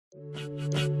Hi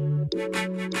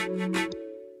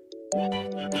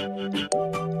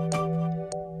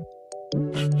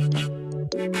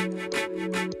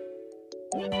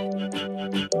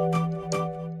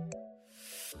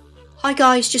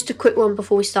guys, just a quick one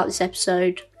before we start this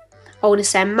episode. I want to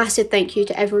say a massive thank you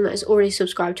to everyone that has already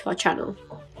subscribed to our channel.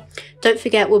 Don't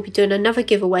forget we'll be doing another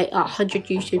giveaway at 100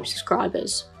 YouTube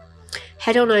subscribers.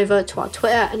 Head on over to our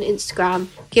Twitter and Instagram,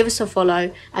 give us a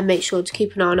follow and make sure to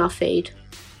keep an eye on our feed.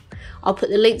 I'll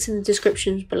put the links in the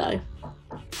descriptions below.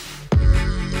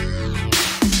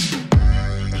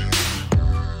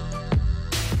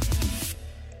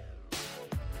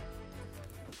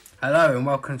 Hello and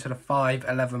welcome to the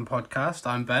 511 podcast.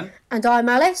 I'm Ben. And I'm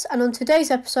Alice, and on today's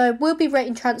episode we'll be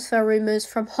rating transfer rumours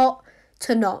from hot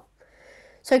to not.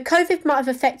 So COVID might have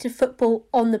affected football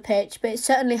on the pitch, but it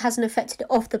certainly hasn't affected it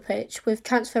off the pitch, with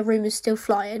transfer rumours still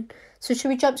flying. So should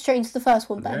we jump straight into the first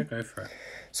one, Ben? Yeah, go for it.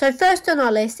 So first on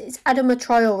our list is Adama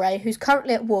Traore, who's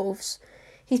currently at Wolves.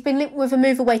 He's been linked with a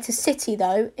move away to City,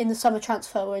 though, in the summer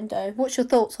transfer window. What's your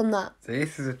thoughts on that? So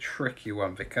this is a tricky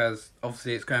one because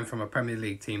obviously it's going from a Premier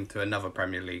League team to another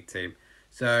Premier League team.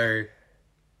 So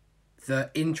the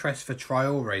interest for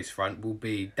Traore's front will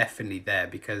be definitely there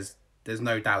because there's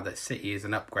no doubt that City is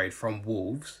an upgrade from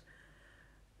Wolves.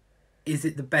 Is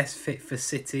it the best fit for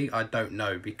City? I don't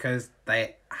know because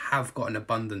they have got an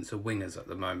abundance of wingers at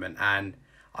the moment, and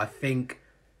I think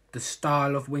the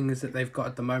style of wingers that they've got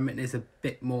at the moment is a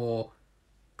bit more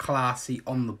classy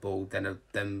on the ball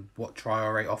than what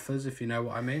Traore offers, if you know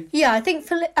what I mean. Yeah, I think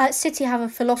City have a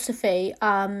philosophy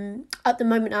at the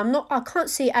moment. I can't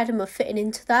see Adama fitting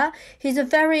into that. He's a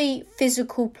very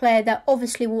physical player that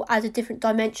obviously will add a different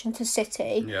dimension to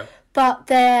City. Yeah. But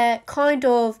they're kind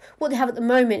of what they have at the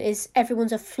moment is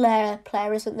everyone's a flair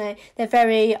player, isn't they? They're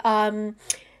very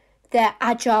they're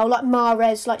agile, like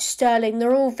Mahrez, like Sterling.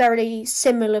 They're all very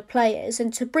similar players.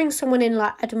 And to bring someone in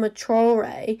like Adama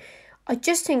Traore, I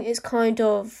just think it's kind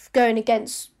of going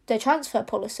against their transfer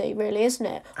policy, really, isn't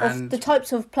it? Of the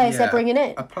types of players they're bringing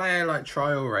in. A player like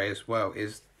Traore as well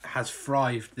has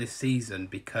thrived this season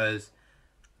because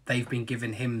they've been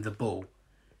giving him the ball.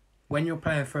 When you're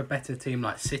playing for a better team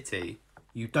like City,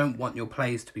 you don't want your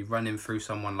players to be running through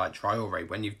someone like Traore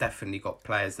when you've definitely got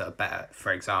players that are better.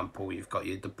 For example, you've got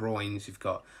your De Bruynes, you've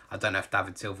got, I don't know if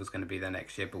David Silva's going to be there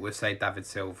next year, but we'll say David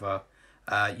Silva.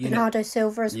 Bernardo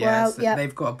Silva as well. So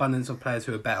they've got abundance of players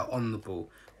who are better on the ball.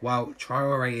 While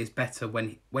Traore is better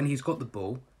when he's got the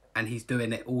ball and he's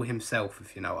doing it all himself,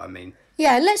 if you know what I mean.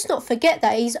 Yeah, let's not forget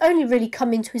that he's only really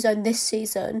come into his own this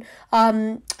season. I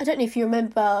don't know if you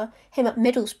remember him at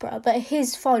Middlesbrough, but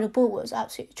his final ball was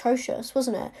absolutely atrocious,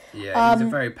 wasn't it? Yeah, he's a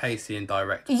very pacey and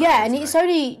direct player, yeah, and it's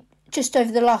only just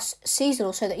over the last season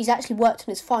or so that he's actually worked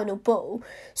on his final ball.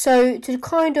 So to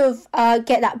kind of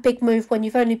get that big move when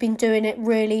you've only been doing it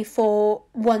really for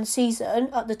one season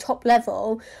at the top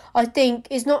level, I think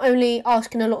is not only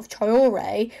asking a lot of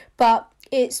Traore, but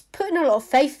it's putting a lot of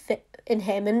faith in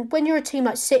him. And when you're a team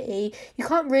like City, you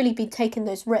can't really be taking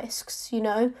those risks, you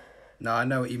know? No, I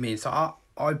know what you mean. So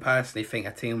I personally think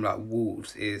a team like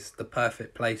Wolves is the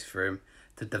perfect place for him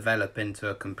to develop into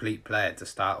a complete player to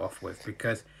start off with,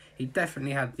 because he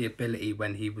definitely had the ability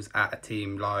when he was at a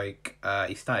team like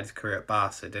he started his career at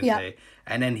Barca, didn't he?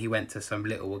 And then he went to some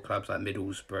little clubs like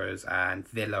Middlesbrough and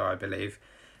Villa, I believe.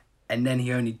 And then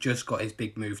he only just got his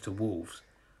big move to Wolves.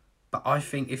 But I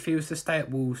think if he was to stay at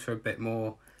Wolves for a bit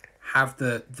more, have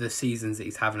the seasons that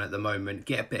he's having at the moment,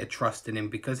 get a bit of trust in him,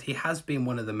 because he has been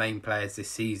one of the main players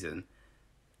this season,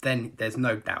 then there's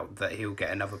no doubt that he'll get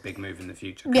another big move in the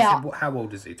future. Yeah. How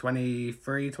old is he?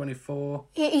 23, 24?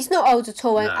 He's not old at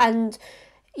all. No. And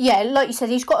yeah, like you said,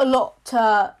 he's got a lot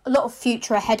of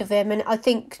future ahead of him. And I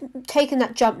think taking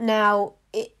that jump now,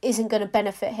 it isn't going to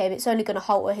benefit him. It's only going to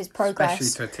alter his progress.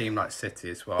 Especially to a team like City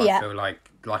as well. Yeah. I feel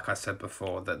like I said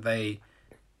before, that they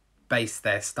base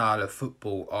their style of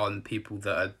football on people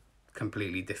that are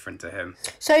completely different to him.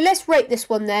 So let's rate this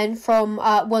one then from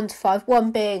 1 to 5.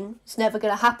 1 being it's never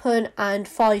going to happen, and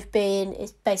 5 being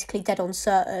it's basically dead on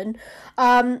certain.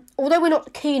 Although we're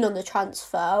not keen on the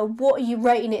transfer, what are you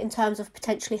rating it in terms of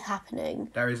potentially happening?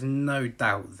 There is no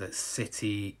doubt that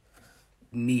City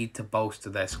need to bolster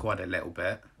their squad a little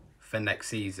bit for next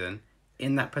season.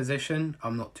 In that position,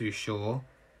 I'm not too sure.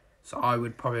 So I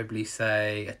would probably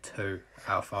say a 2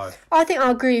 out of 5. I think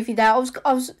I agree with you there. I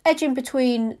was edging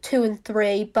between 2 and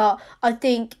 3, but I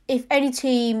think if any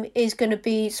team is going to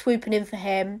be swooping in for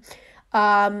him,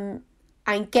 and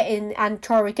and getting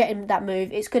that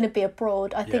move, it's going to be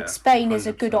abroad. I think Spain is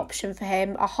a good option for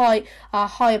him. A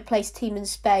higher placed team in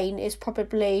Spain is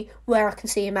probably where I can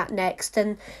see him at next,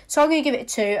 and so I'm going to give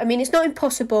it a 2. I mean, it's not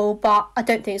impossible, but I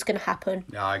don't think it's going to happen.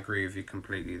 Yeah, I agree with you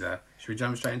completely there. Should we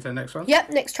jump straight into the next one? Yep,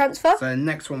 next transfer. So the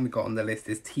next one we got on the list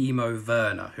is Timo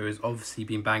Werner, who has obviously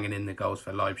been banging in the goals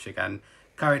for Leipzig, and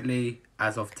currently,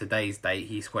 as of today's date,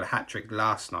 he scored a hat-trick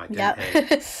last night, didn't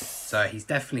he? So he's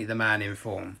definitely the man in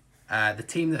form. The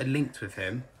team that are linked with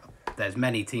him, there's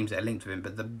many teams that are linked with him,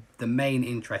 but the main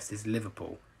interest is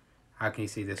Liverpool. How can you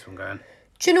see this one going?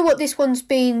 Do you know what? This one's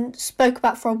been spoke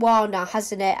about for a while now,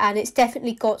 hasn't it? And it's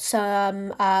definitely got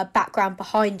some background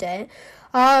behind it.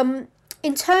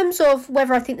 In terms of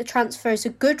whether I think the transfer is a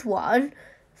good one,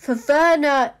 for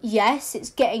Werner, yes, it's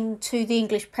getting to the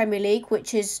English Premier League,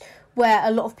 which is where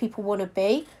a lot of people want to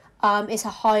be. It's a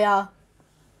higher,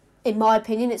 in my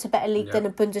opinion, it's a better league than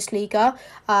a Bundesliga.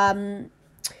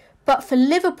 But for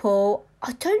Liverpool,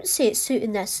 I don't see it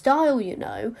suiting their style, you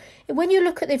know. When you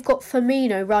look at, they've got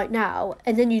Firmino right now,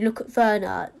 and then you look at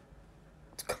Werner,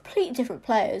 it's completely different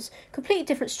players, completely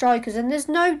different strikers, and there's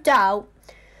no doubt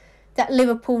that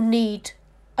Liverpool need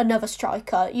another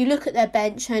striker. You look at their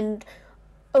bench, and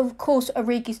of course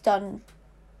Origi's done,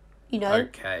 you know,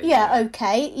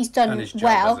 okay, he's done his job,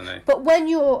 well, hasn't he? But when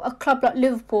you're a club like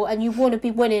Liverpool and you want to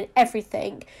be winning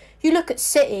everything, you look at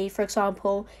City, for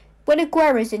example. When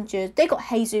Aguero's injured, they got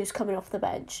Jesus coming off the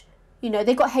bench. You know,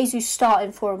 they got Jesus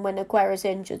starting for him when Aguero's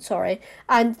injured,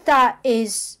 and that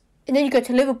is, and then you go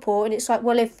to Liverpool and it's like,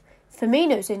 well, if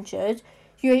Firmino's injured,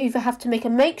 you either have to make a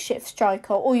makeshift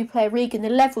striker or you play Origi, and the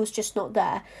level's just not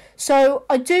there. So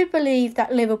I do believe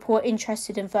that Liverpool are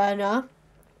interested in Werner.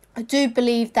 I do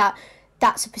believe that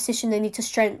that's a position they need to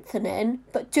strengthen in.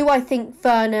 But do I think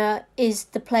Werner is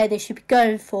the player they should be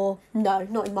going for? No,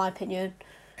 not in my opinion.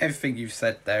 Everything you've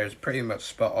said there is pretty much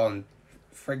spot on.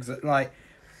 For example, like,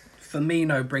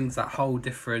 Firmino brings that whole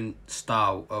different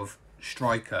style of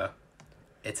striker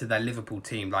to their Liverpool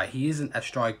team. Like, he isn't a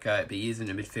striker, but he isn't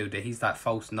a midfielder. He's that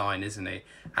false 9, isn't he?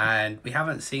 And we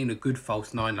haven't seen a good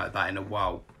false 9 like that in a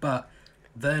while. But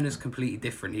Werner's completely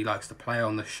different. He likes to play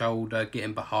on the shoulder,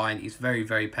 getting behind. He's very,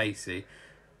 very pacey.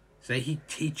 So he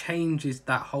changes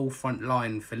that whole front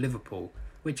line for Liverpool,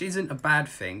 which isn't a bad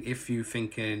thing if you're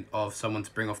thinking of someone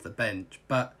to bring off the bench.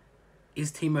 But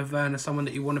is Timo Werner someone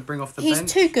that you want to bring off the bench?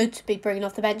 He's too good to be bringing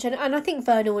off the bench. And I think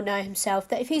Werner will know himself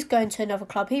that if he's going to another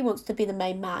club, he wants to be the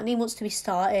main man. He wants to be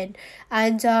starting.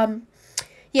 And, and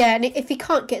if he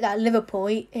can't get that at Liverpool,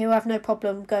 he'll have no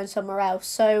problem going somewhere else.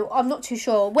 So I'm not too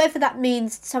sure. Whether that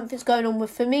means something's going on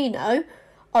with Firmino,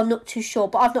 I'm not too sure.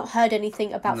 But I've not heard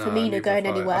anything about Firmino going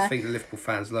anywhere. I think the Liverpool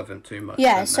fans love him too much.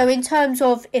 Yeah, so in terms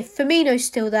of if Firmino's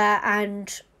still there and,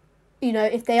 you know,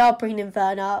 if they are bringing in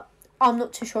Werner, I'm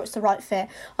not too sure it's the right fit.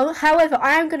 However,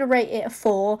 I am going to rate it a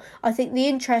 4. I think the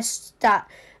interest that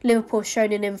Liverpool have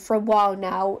shown in him for a while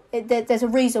now, there's a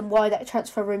reason why that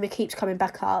transfer rumour keeps coming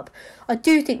back up. I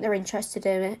do think they're interested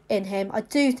in him. I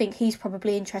do think he's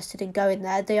probably interested in going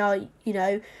there. They are, you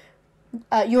know,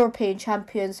 European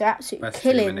champions. They're absolutely best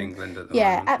killing. team in England at the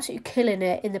moment. Absolutely killing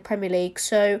it in the Premier League.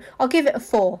 So I'll give it a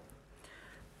 4.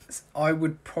 I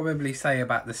would probably say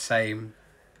about the same,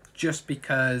 just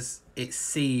because it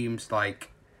seems like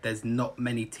there's not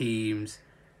many teams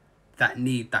that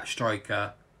need that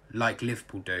striker like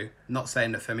Liverpool do. Not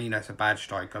saying that Firmino's a bad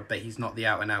striker, but he's not the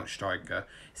out-and-out striker.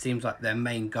 It seems like their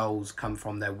main goals come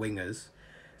from their wingers.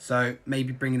 So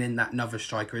maybe bringing in that another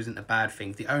striker isn't a bad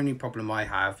thing. The only problem I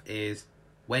have is,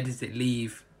 where does it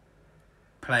leave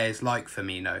players like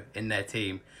Firmino in their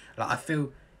team? Like, I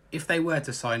feel if they were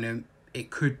to sign him, it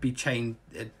could be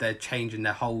they're changing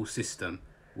their whole system,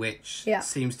 which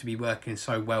seems to be working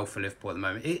so well for Liverpool at the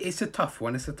moment. It's a tough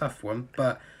one,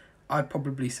 but I'd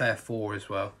probably say a 4 as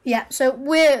well. Yeah, so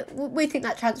we think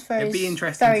that transfer It'd is be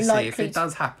interesting very to likely. see if it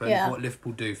does happen, what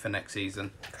Liverpool do for next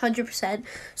season. 100%.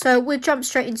 So we'll jump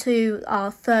straight into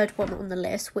our third one on the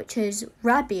list, which is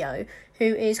Rabiot, who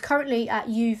is currently at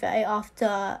Juve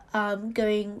after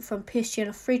going from PSG on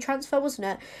a free transfer, wasn't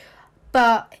it?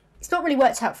 But it's not really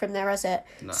worked out for him there, has it?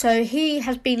 No. So he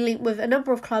has been linked with a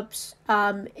number of clubs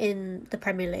in the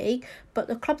Premier League, but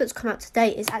the club that's come out today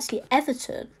is actually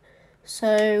Everton.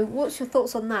 So what's your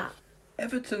thoughts on that?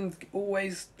 Everton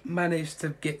always manage to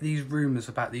get these rumours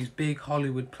about these big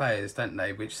Hollywood players, don't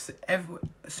they? Which as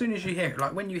soon as you hear it,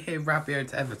 like when you hear Rabiot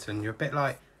to Everton, you're a bit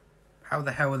like, how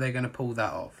the hell are they going to pull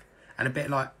that off? And a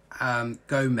bit like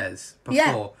Gomez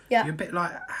before. Yeah. You're a bit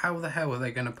like, how the hell are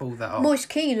they going to pull that off? Moise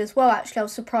Kean as well, actually. I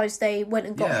was surprised they went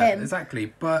and got him.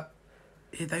 Exactly. But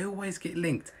they always get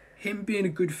linked. Him being a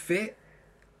good fit,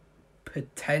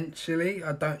 Potentially.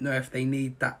 I don't know if they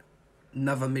need that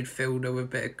another midfielder with a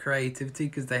bit of creativity,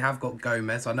 because they have got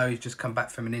Gomez. I know he's just come back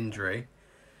from an injury.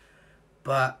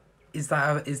 But is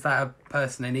that a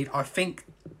person they need? I think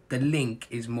the link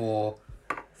is more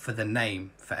for the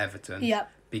name for Everton. Yep.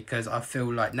 Because I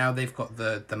feel like now they've got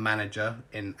the manager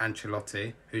in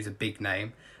Ancelotti, who's a big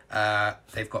name.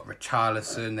 They've got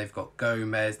Richarlison, they've got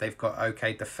Gomez, they've got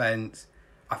okay defence.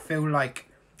 I feel like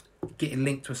getting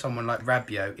linked with someone like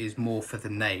Rabiot is more for the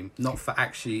name, not for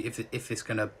actually if it's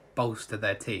going to bolster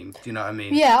their team. Do you know what I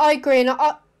mean? Yeah, I agree. And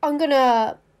I'm going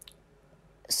to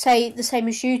say the same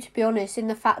as you, to be honest, in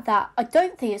the fact that I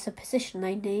don't think it's a position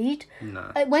they need.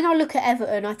 No. When I look at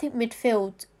Everton, I think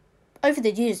midfield, over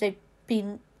the years, they've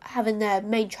been having their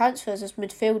main transfers as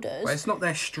midfielders. Well, it's not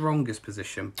their strongest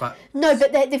position, but... No,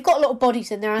 but they've got a lot of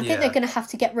bodies in there. I think Yeah. they're going to have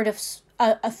to get rid of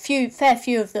a fair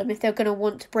few of them if they're going to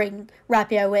want to bring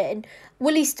Rabiot in.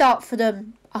 Will he start for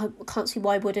them? I can't see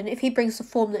why he wouldn't. If he brings the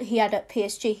form that he had at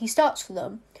PSG, he starts for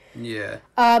them. Yeah.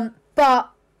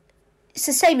 But it's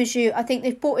the same as you. I think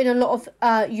they've brought in a lot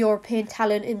of European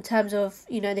talent in terms of,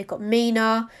 they've got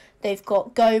Mina, they've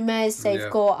got Gomez, they've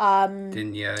got...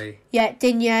 Digne. Yeah,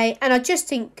 Digne. And I just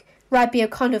think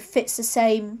Rabiot kind of fits the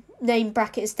same name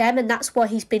bracket as them, and that's why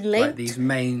he's been linked. Like these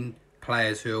main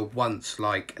players who are once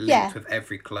linked with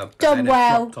every club, but done then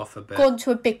well, dropped off a bit. Gone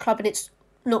to a big club and it's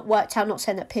not worked out. Not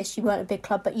saying that PSG weren't a big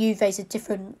club, but Juve's a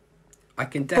different ball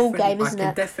game, isn't it? I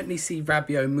can definitely see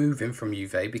Rabiot moving from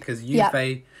Juve, because Juve,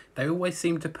 they always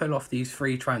seem to pull off these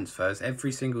free transfers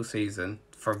every single season,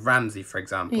 for Ramsey, for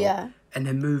example. Yeah. And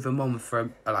then move them on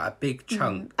for a big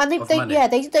chunk and of money.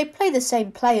 They play the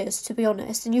same players, to be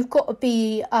honest, and you've got to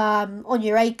be on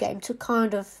your A game to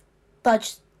kind of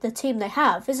budge the team they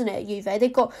have, isn't it, at Juve?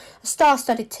 They've got a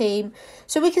star-studded team,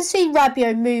 so we can see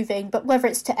Rabiot moving, but whether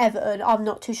it's to Everton, I'm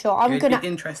not too sure. It'd be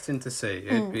interesting to see.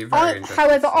 It'd be very interesting.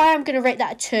 However, I am going to rate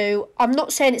that a 2. I'm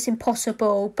not saying it's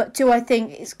impossible, but do I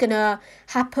think it's going to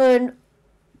happen?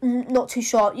 Not too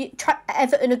sure.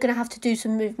 Everton are going to have to do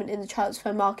some movement in the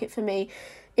transfer market for me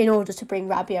in order to bring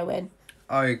Rabiot in.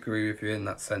 I agree with you in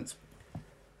that sense.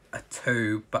 A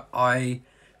 2, but I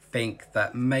think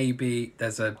that maybe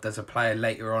there's a player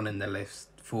later on in the list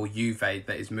for Juve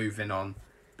that is moving on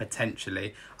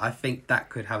potentially. I think that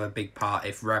could have a big part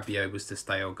if Rabiot was to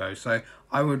stay or go. So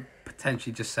I would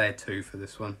potentially just say a 2 for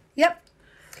this one. Yep.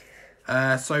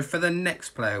 So for the next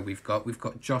player we've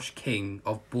got Josh King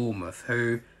of Bournemouth,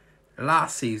 who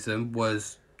last season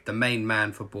was the main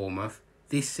man for Bournemouth.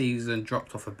 This season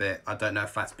dropped off a bit. I don't know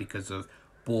if that's because of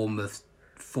Bournemouth's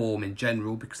form in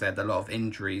general, because they had a lot of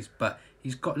injuries, but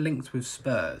he's got links with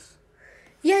Spurs.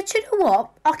 Yeah, do you know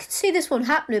what? I can see this one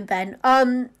happening, Ben.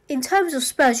 In terms of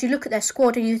Spurs, you look at their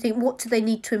squad and you think, what do they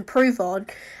need to improve on?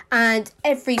 And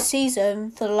every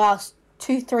season for the last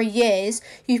 2-3 years,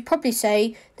 you'd probably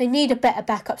say they need a better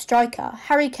backup striker.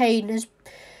 Harry Kane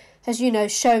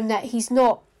has shown that he's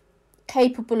not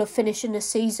capable of finishing a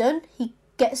season. He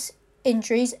gets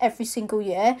injuries every single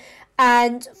year,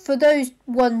 and for those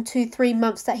 1-2-3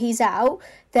 months that he's out,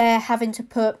 they're having to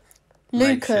put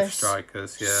Lucas,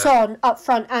 Son up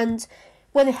front, and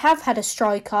when they have had a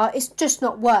striker, it's just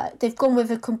not worked. They've gone with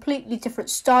a completely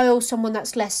different style, someone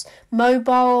that's less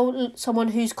mobile, someone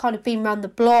who's kind of been around the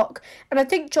block, and I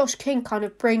think Josh King kind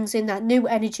of brings in that new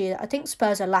energy that I think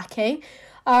Spurs are lacking.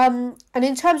 And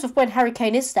in terms of when Harry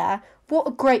Kane is there, what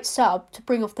a great sub to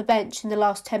bring off the bench in the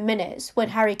last 10 minutes when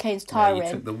Harry Kane's tiring. Yeah,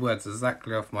 you took the words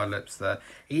exactly off my lips there.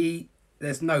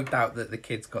 There's no doubt that the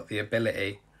kid's got the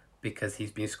ability, because he's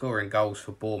been scoring goals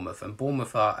for Bournemouth, and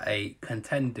Bournemouth are a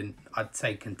contending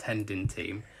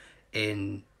team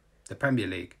in the Premier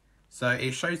League. So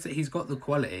it shows that he's got the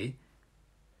quality.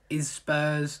 Is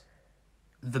Spurs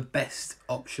the best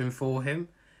option for him,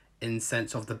 in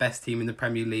sense of the best team in the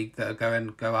Premier League that are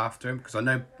go after him? Because I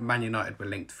know Man United were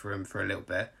linked for him for a little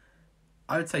bit.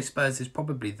 I would say Spurs is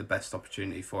probably the best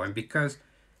opportunity for him, because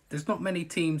there's not many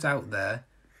teams out there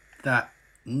that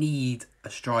need a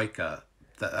striker,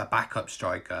 a backup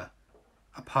striker,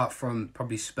 apart from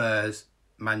probably Spurs,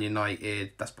 Man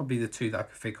United. That's probably the two that I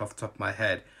can think off the top of my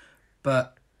head.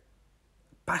 But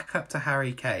backup to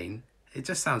Harry Kane, it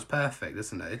just sounds perfect,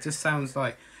 doesn't it? It just sounds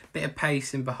like a bit of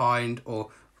pace in behind, or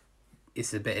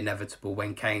it's a bit inevitable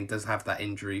when Kane does have that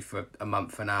injury for a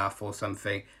month and a half or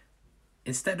something.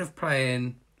 Instead of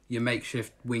playing your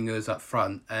makeshift wingers up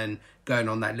front and going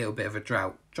on that little bit of a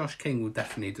drought, Josh King will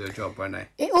definitely do a job, won't he?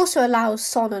 It also allows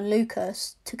Son and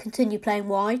Lucas to continue playing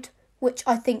wide, which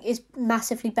I think is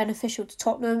massively beneficial to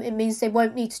Tottenham. It means they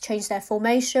won't need to change their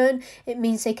formation. It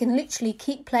means they can literally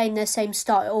keep playing their same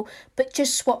style, but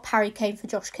just swap Harry Kane for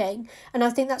Josh King. And I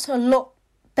think that's a lot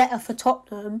better for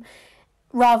Tottenham.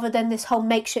 rather than this whole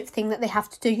makeshift thing that they have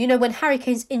to do. You know, when Harry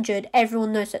Kane's injured,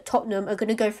 everyone knows that Tottenham are going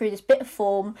to go through this bit of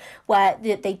form where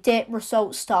they dip,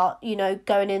 results start, you know,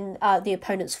 going in the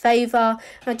opponent's favour.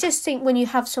 And I just think when you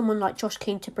have someone like Josh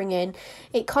King to bring in,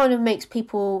 it kind of makes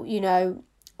people, you know,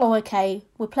 oh, okay,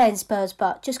 we're playing Spurs,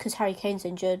 but just because Harry Kane's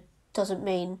injured doesn't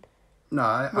mean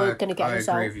we're going to get a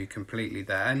result. I agree with you completely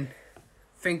there. And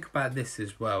think about this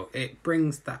as well. It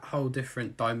brings that whole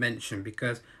different dimension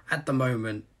because at the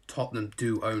moment, Tottenham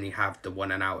do only have the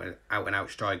one and out and out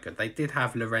striker. They did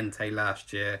have Llorente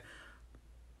last year.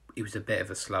 He was a bit of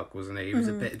a slug, wasn't he? He was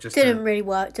a bit just didn't really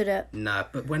work, did it? No,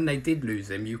 but when they did lose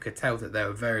him, you could tell that they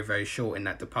were very, very short in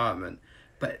that department.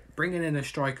 But bringing in a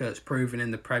striker that's proven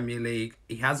in the Premier League,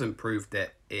 he hasn't proved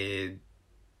it in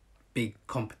big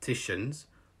competitions,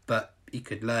 but he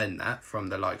could learn that from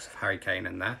the likes of Harry Kane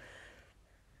and that.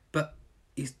 But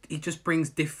he just brings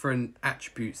different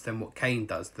attributes than what Kane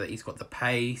does. That he's got the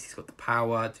pace, he's got the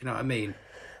power. Do you know what I mean?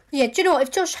 Yeah. Do you know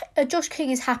what? If Josh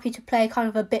King is happy to play kind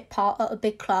of a bit part at a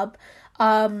big club,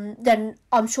 then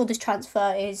I'm sure this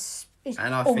transfer is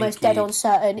almost dead on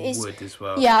certain. Would as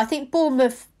well. Yeah, I think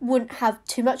Bournemouth wouldn't have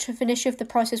too much of an issue if the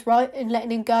price is right in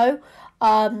letting him go.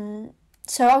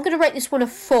 So I'm going to rate this one a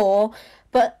 4.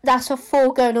 But that's a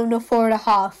 4 going on a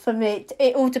 4.5 for me.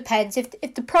 It all depends.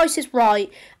 If the price is right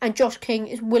and Josh King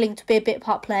is willing to be a bit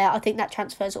part player, I think that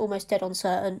transfer is almost dead on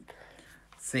certain.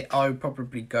 See, I would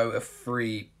probably go a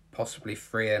 3, possibly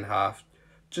 3.5,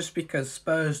 just because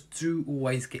Spurs do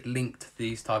always get linked to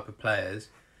these type of players,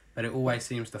 but it always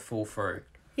seems to fall through.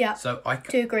 Yeah, so I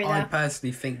do agree there. I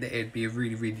personally think that it'd be a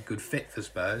really, really good fit for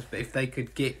Spurs, but if they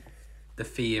could get the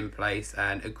fee in place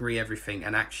and agree everything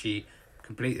and actually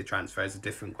complete the transfer is a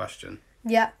different question.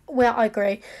 Yeah, well, I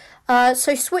agree.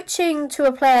 So switching to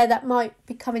a player that might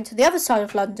be coming to the other side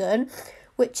of London,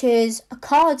 which is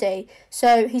Icardi.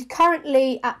 So he's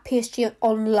currently at PSG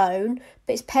on loan,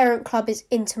 but his parent club is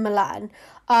Inter Milan.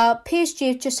 PSG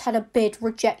have just had a bid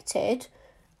rejected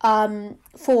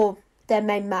for their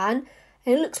main man,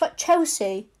 and it looks like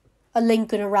Chelsea are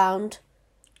lingering around.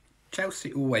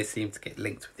 Chelsea always seem to get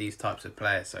linked with these types of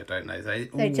players, so don't they?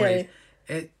 They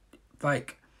do.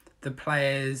 Like the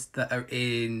players that are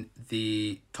in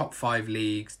the top 5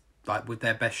 leagues, like with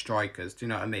their best strikers, do you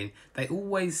know what I mean? They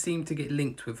always seem to get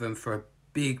linked with them for a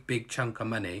big, big chunk of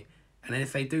money. And then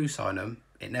if they do sign them,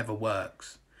 it never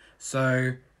works.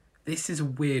 So this is a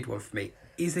weird one for me.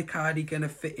 Is Icardi going to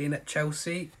fit in at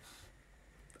Chelsea?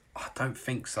 I don't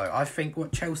think so. I think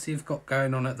what Chelsea have got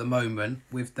going on at the moment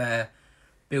with their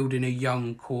building a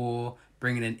young core,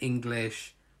 bringing in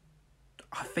English,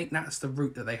 I think that's the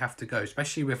route that they have to go,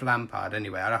 especially with Lampard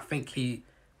anyway. And I think he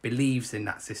believes in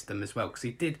that system as well, because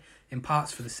he did, in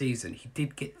parts for the season, he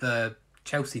did get the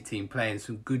Chelsea team playing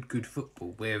some good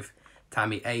football with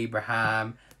Tammy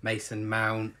Abraham, Mason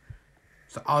Mount.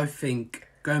 So I think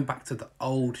going back to the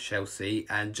old Chelsea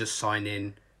and just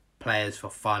signing players for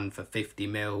fun for 50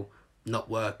 mil, not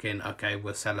working, okay,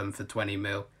 we'll sell them for 20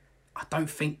 mil. I don't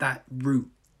think that route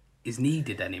is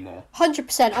needed anymore.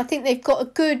 100%. I think they've got a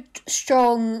good,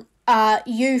 strong,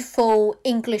 youthful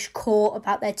English core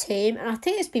about their team, and I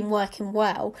think it's been working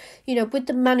well. You know, with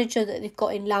the manager that they've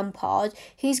got in Lampard,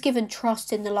 he's given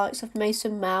trust in the likes of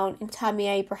Mason Mount and Tammy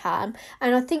Abraham,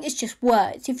 and I think it's just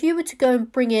worked. If you were to go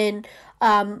and bring in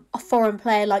a foreign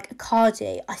player like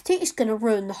Icardi, I think it's going to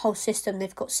ruin the whole system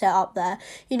they've got set up there.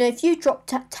 You know, if you drop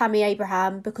Tammy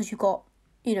Abraham because you've got,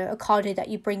 you know, Icardi that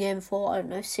you bring in for, I don't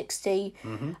know, 60,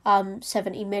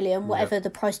 70 million, whatever the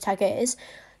price tag is,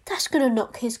 that's going to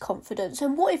knock his confidence.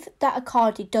 And what if that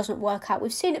Icardi doesn't work out?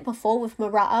 We've seen it before with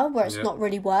Morata, where it's not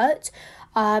really worked.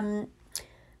 And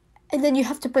then you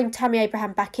have to bring Tammy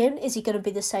Abraham back in. Is he going to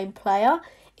be the same player?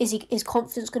 Is his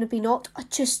confidence going to be knocked?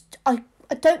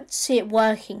 I don't see it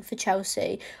working for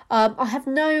Chelsea. I have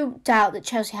no doubt that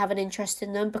Chelsea have an interest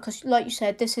in them because, like you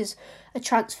said, this is a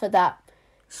transfer that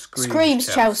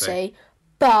screams Chelsea,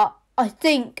 but I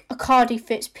think Icardi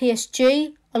fits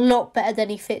PSG a lot better than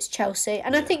he fits Chelsea,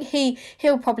 and I think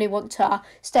he'll probably want to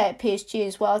stay at PSG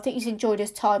as well. I think he's enjoyed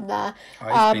his time there.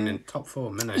 He's been in top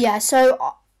form, hasn't he? Yeah,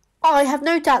 so I have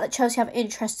no doubt that Chelsea have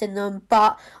interest in them,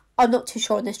 but I'm not too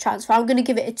sure on this transfer. I'm going to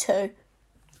give it a 2.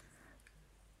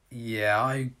 Yeah,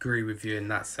 I agree with you in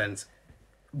that sense.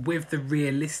 With the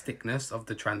realisticness of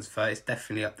the transfer, it's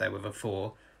definitely up there with a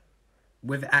 4.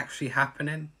 With it actually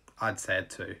happening, I'd say a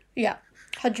 2. Yeah,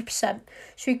 100%.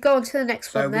 Should we go on to the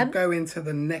next one then? So we'll go into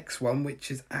the next one,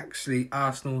 which is actually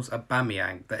Arsenal's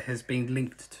Aubameyang that has been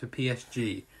linked to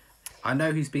PSG. I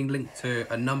know he's been linked to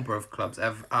a number of clubs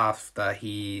after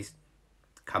he's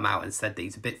come out and said that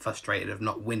he's a bit frustrated of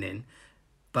not winning,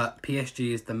 but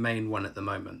PSG is the main one at the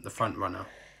moment, the front runner.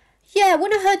 Yeah,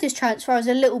 when I heard this transfer, I was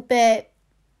a little bit...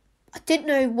 I didn't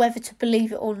know whether to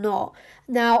believe it or not.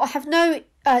 Now, I have no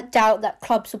doubt that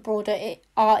clubs abroad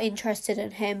are interested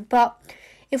in him, but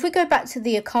if we go back to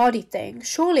the Icardi thing,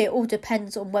 surely it all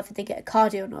depends on whether they get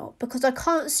Icardi or not, because I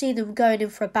can't see them going in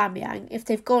for Aubameyang if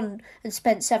they've gone and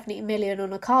spent 70 million on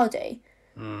Icardi.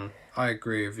 I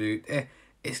agree with you.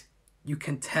 You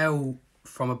can tell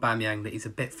from Aubameyang that he's a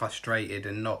bit frustrated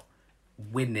and not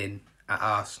winning at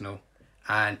Arsenal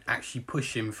and actually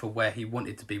pushing for where he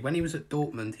wanted to be. When he was at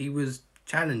Dortmund, he was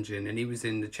challenging and he was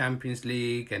in the Champions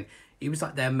League and he was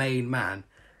like their main man.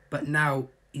 But now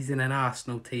he's in an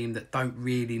Arsenal team that don't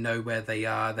really know where they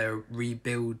are. They're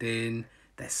rebuilding.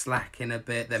 They're slacking a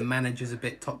bit. Their manager's a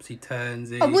bit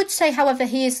topsy-turvy. I would say, however,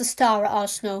 he is the star at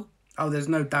Arsenal. Oh, there's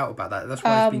no doubt about that. That's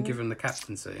why he's been given the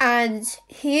captaincy. And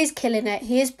he is killing it.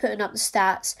 He is putting up the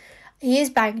stats. He is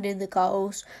banging in the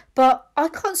goals. But I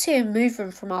can't see him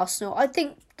moving from Arsenal. I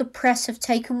think the press have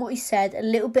taken what he said a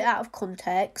little bit out of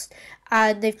context.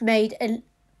 And they've made a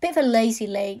bit of a lazy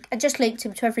link and just linked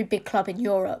him to every big club in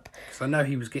Europe. So I know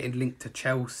he was getting linked to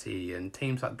Chelsea and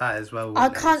teams like that as well. I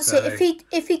can't see...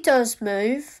 If he does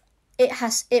move,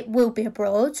 it will be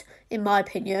abroad, in my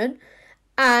opinion.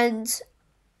 And...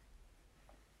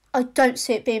 I don't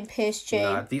see it being PSG.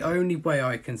 No, the only way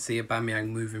I can see Aubameyang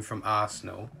moving from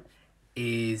Arsenal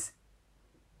is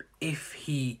if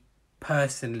he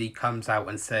personally comes out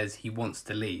and says he wants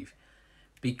to leave.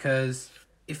 Because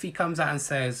if he comes out and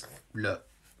says, look,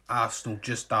 Arsenal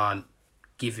just aren't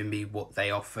giving me what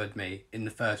they offered me in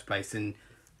the first place and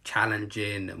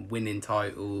challenging and winning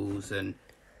titles, and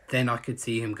then I could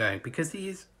see him going. Because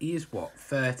he is what,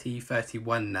 30,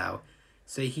 31 now.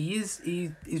 So his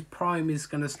prime is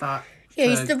going to start. Yeah,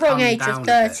 he's the wrong age of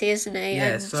 30, isn't he?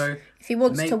 Yeah, and so if he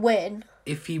wants to win,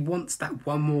 if he wants that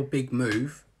one more big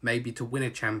move, maybe to win a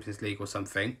Champions League or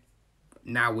something,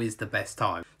 now is the best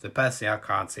time. So personally, I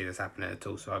can't see this happening at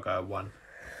all. So I'll go a 1.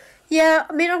 Yeah,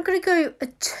 I mean, I'm going to go a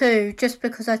 2 just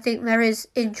because I think there is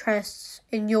interest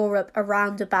in Europe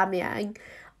around Aubameyang.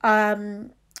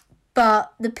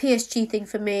 But the PSG thing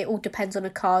for me, it all depends on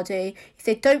Icardi. If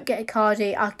they don't get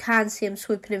Icardi, I can see him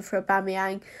swooping in for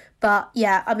Aubameyang. But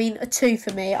yeah, I mean, a 2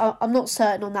 for me. I'm not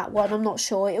certain on that one. I'm not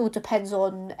sure. It all depends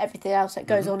on everything else that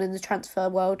goes on in the transfer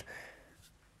world.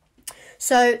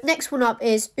 So next one up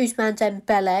is Ousmane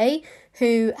Dembele,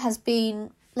 who has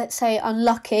been, let's say,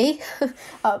 unlucky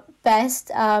at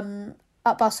best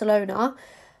at Barcelona.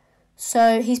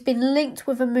 So he's been linked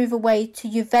with a move away to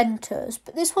Juventus.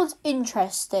 But this one's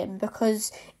interesting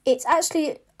because it's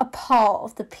actually a part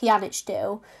of the Pjanic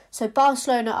deal. So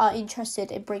Barcelona are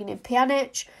interested in bringing in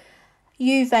Pjanic.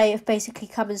 Juve have basically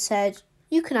come and said,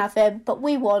 you can have him, but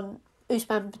we want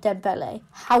Ousmane Dembele.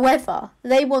 However,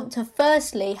 they want to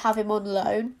firstly have him on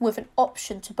loan with an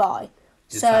option to buy.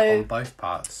 Is that on both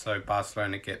parts? So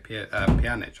Barcelona get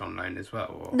Pjanic on loan as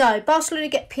well? Or? No, Barcelona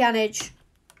get Pjanic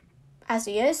as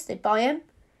he is. They buy him.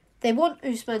 They want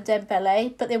Ousmane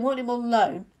Dembele, but they want him on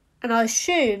loan. And I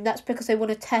assume that's because they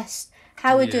want to test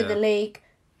how we're doing the league,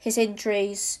 his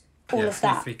injuries, all of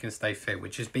that. If he can stay fit,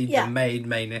 which has been the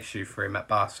main issue for him at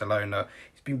Barcelona.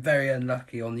 He's been very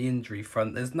unlucky on the injury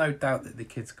front. There's no doubt that the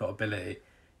kid's got ability.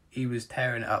 He was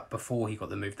tearing it up before he got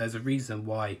the move. There's a reason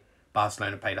why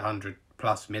Barcelona paid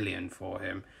 100+ million for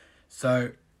him.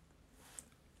 So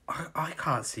I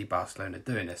can't see Barcelona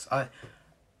doing this.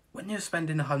 When you're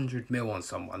spending 100 mil on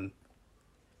someone,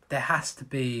 there has to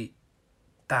be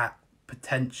that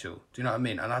potential. Do you know what I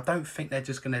mean? And I don't think they're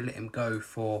just going to let him go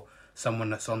for someone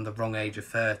that's on the wrong age of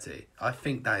 30. I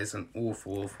think that is an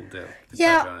awful deal.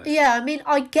 Yeah. I mean,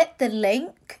 I get the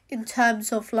link in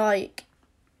terms of, like,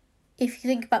 if you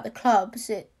think about the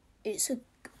clubs,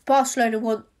 Barcelona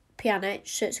want Pjanic,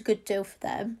 so it's a good deal for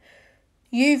them.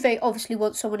 Juve obviously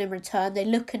want someone in return. They're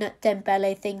looking at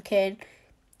Dembele thinking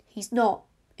he's not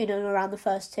in and around the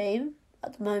first team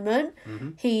at the moment. Mm-hmm.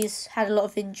 He's had a lot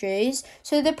of injuries.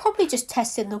 So they're probably just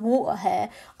testing the water here.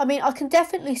 I mean, I can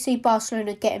definitely see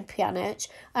Barcelona getting Pjanic,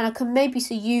 and I can maybe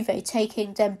see Juve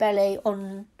taking Dembele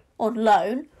on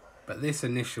loan. But this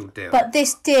initial deal... But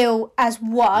this deal as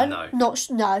one... No.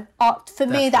 No. For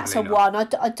me, that's a 1.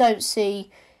 I don't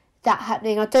see that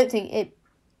happening. I don't think it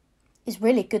is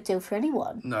really a good deal for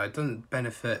anyone. No, it doesn't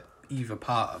benefit either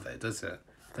part of it, does it?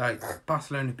 Like,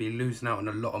 Barcelona would be losing out on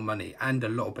a lot of money and a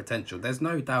lot of potential. There's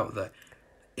no doubt that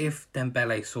if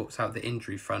Dembele sorts out the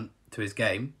injury front to his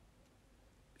game,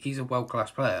 he's a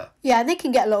world-class player. Yeah, and they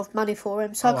can get a lot of money for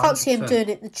him. So I can't 100%. See him doing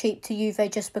it the cheap to Juve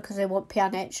just because they want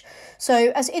Pjanic.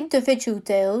 So as individual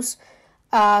deals,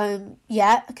 I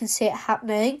can see it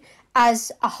happening.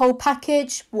 As a whole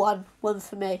package, 1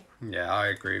 for me. Yeah, I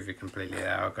agree with you completely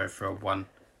there. I'll go for a 1.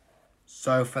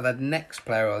 So for the next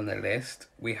player on the list,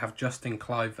 we have Justin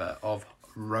Kluivert of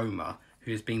Roma,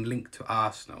 who's been linked to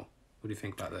Arsenal. What do you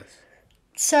think about this?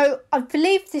 So I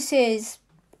believe this is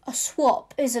a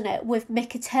swap, isn't it, with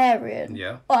Mkhitaryan?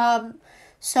 Yeah.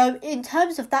 So in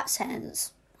terms of that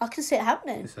sense, I can see it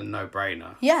happening. It's a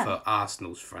no-brainer Yeah. for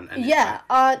Arsenal's front end. Yeah.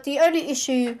 The only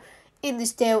issue in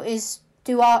this deal is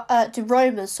do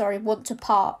Roma want to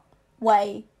part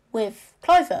way with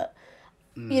Kluivert?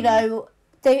 You know,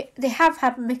 they have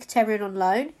had Mkhitaryan on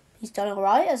loan. He's done all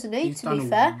right, hasn't he? He's to be done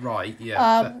fair, right.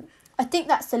 Yeah. I think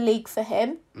that's the league for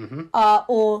him. Mm-hmm.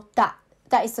 Or that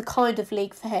is the kind of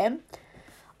league for him.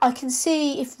 I can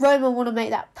see if Roma want to make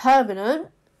that permanent,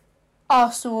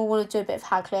 Arsenal will want to do a bit of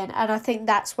haggling, and I think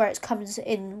that's where it comes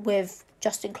in with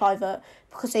Justin Kluivert,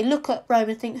 because they look at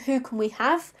Roma and think, who can we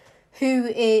have?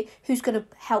 Who's going to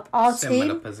help our team?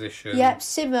 Similar position. Yeah,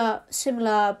 similar.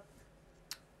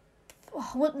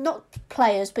 Well, not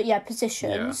players, but yeah,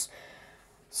 positions. Yeah.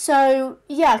 So,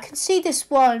 yeah, I can see this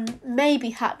one maybe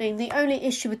happening. The only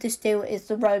issue with this deal is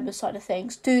the Roma side of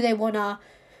things. Do they want to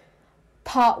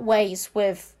part ways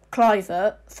with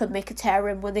Kluivert for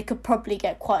Mkhitaryan when they could probably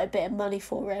get quite a bit of money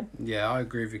for him? Yeah, I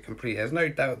agree with you completely. There's no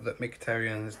doubt that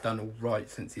Mkhitaryan has done all right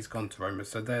since he's gone to Roma.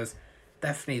 So there's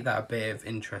definitely that bit of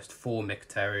interest for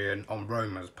Mkhitaryan on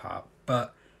Roma's part.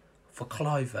 But for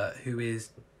Kluivert, who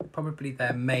is probably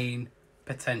their main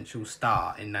potential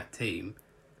star in that team,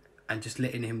 and just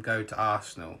letting him go to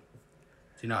Arsenal, do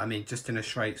you know what I mean? Just in a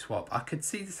straight swap. I could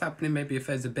see this happening maybe if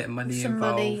there's a bit of money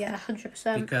involved. Money, yeah,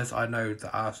 100%. Because I know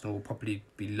that Arsenal will probably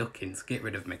be looking to get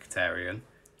rid of Mkhitaryan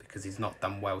because he's not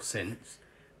done well since.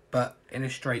 But in a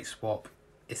straight swap,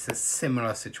 it's a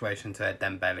similar situation to a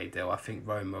Dembele deal. I think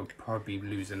Roma will probably be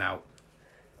losing out.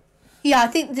 Yeah, I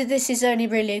think that this is only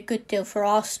really a good deal for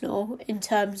Arsenal in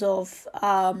terms of,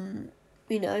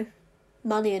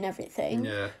 money and everything.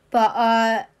 Yeah. But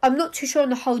I'm not too sure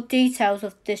on the whole details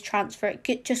of this transfer.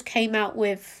 It just came out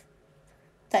with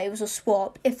that it was a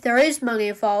swap. If there is money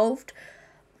involved,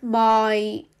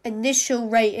 my initial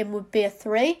rating would be a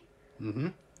 3. Mm-hmm.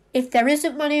 If there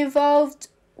isn't money involved,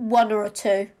 1 or a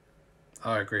 2.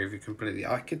 I agree with you completely.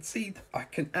 I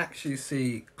can actually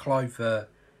see Kluivert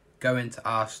going to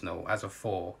Arsenal as a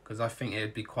 4, because I think it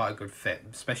would be quite a good fit,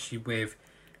 especially with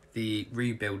the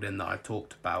rebuilding that I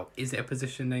talked about. Is it a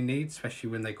position they need, especially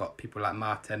when they got people like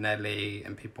Martinelli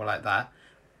and people like that?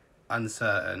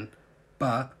 Uncertain.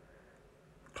 But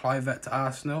Kluivert to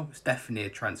Arsenal, it's definitely a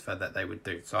transfer that they would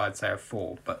do. So I'd say a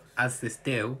 4. But as this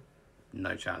deal,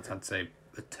 no chance. I'd say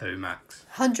a 2 max.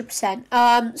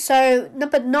 100%. So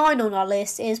number 9 on our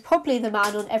list is probably the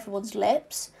man on everyone's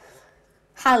lips,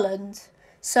 Haaland.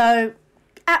 So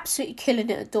absolutely killing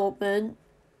it at Dortmund.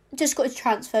 Just got his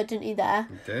transfer, didn't he, there?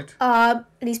 He did. And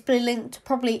he's been linked to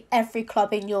probably every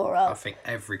club in Europe. I think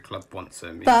every club wants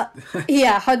him. But,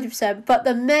 yeah, 100%. But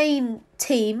the main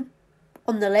team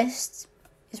on the list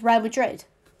is Real Madrid.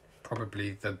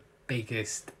 Probably the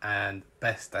biggest and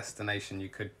best destination you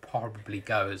could probably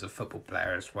go as a football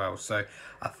player as well. So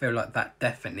I feel like that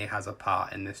definitely has a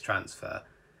part in this transfer.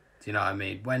 Do you know what I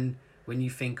mean? When you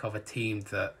think of a team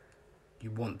that you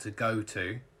want to go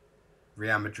to,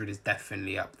 Real Madrid is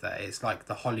definitely up there. It's like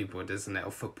the Hollywood, isn't it,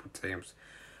 of football teams.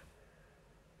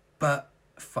 But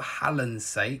for Haaland's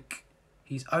sake,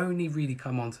 he's only really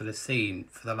come onto the scene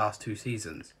for the last 2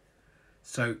 seasons.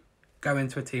 So going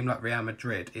to a team like Real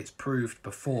Madrid, it's proved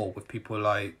before with people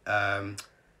like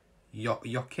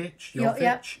Jokic,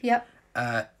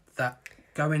 that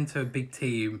going to a big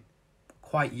team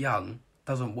quite young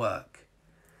doesn't work.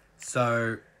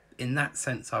 So in that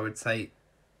sense, I would say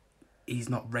he's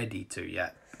not ready to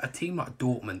yet. A team like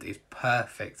Dortmund is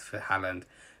perfect for Haaland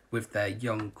with their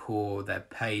young core, their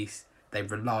pace. They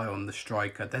rely on the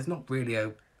striker. There's not really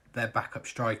their backup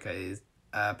striker is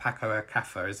Paco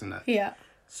Alcácer, isn't it? Yeah.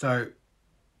 So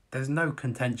there's no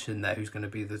contention there who's going to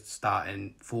be the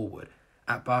starting forward.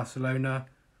 At Real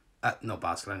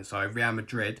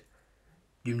Madrid,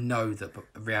 you know that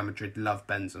Real Madrid love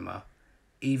Benzema.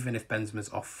 Even if Benzema's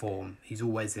off form, he's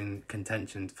always in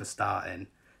contention for starting.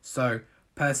 So,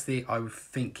 personally, I would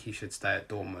think he should stay at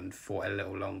Dortmund for a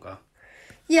little longer.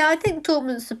 Yeah, I think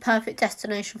Dortmund's the perfect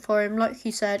destination for him, like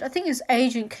you said. I think his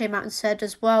agent came out and said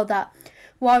as well that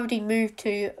why would he move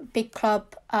to a big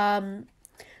club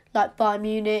like Bayern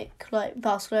Munich, like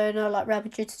Barcelona, like Real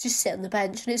Madrid, to just sit on the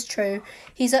bench? And it's true.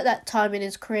 He's at that time in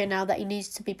his career now that he needs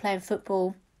to be playing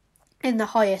football in the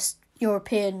highest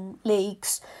European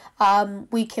leagues,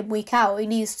 week in, week out. He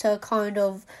needs to kind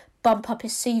of bump up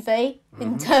his CV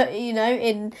in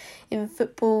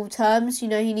football terms. He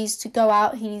needs to go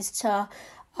out. He needs to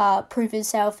prove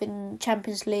himself in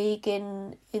Champions League,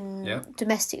 in Yeah.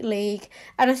 domestic league,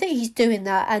 and I think he's doing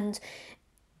that. And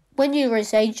when you're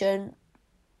his agent,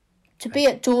 to be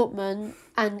at Dortmund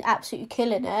and absolutely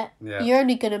killing it, Yeah. you're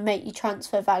only going to make your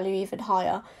transfer value even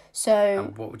higher. So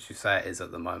And what would you say it is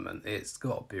at the moment? It's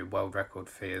got to be a world record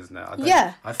fee, isn't it?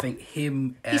 yeah, I think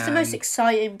him. he's the most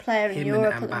exciting player in him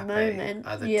Europe and at the Mbappe moment.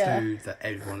 are the Yeah, two that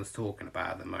everyone's talking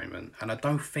about at the moment. And I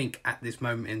don't think at this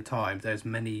moment in time there's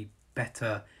many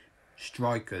better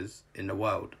strikers in the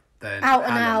world than out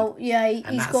and Haaland. out. Yeah, he's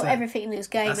that's got a- everything in his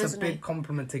game, That's a hasn't he? big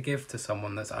compliment to give to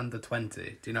someone that's under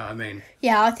 20. Do you know what I mean?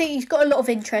 Yeah, I think he's got a lot of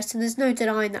interest, and there's no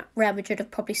denying that Real Madrid are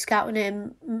probably scouting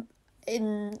him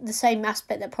in the same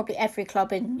aspect that probably every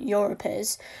club in Europe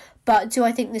is. But do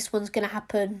I think this one's going to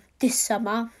happen this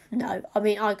summer? No. I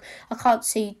mean, I can't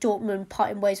see Dortmund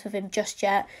parting ways with him just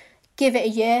yet. Give it a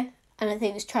year, and I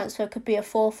think this transfer could be a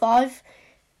 4-5.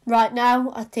 Right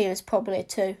now, I think it's probably a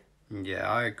 2.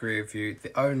 Yeah, I agree with you.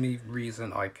 The only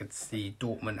reason I could see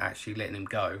Dortmund actually letting him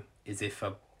go is if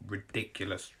a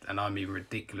ridiculous, and I mean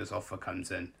ridiculous, offer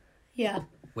comes in, Yeah.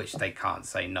 which they can't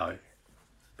say no.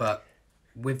 But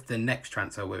with the next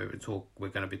transfer we're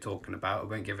going to be talking about, I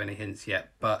won't give any hints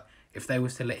yet, but if they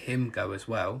was to let him go as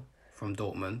well from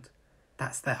Dortmund,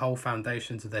 that's their whole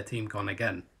foundation to their team gone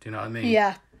again. Do you know what I mean?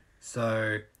 Yeah.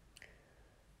 So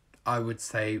I would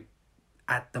say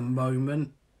at the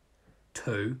moment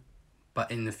 2, but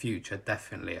in the future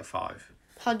definitely a 5.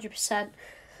 100%.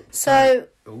 So,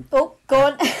 Oh. go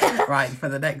on. Right, for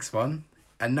the next one,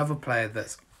 another player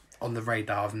that's on the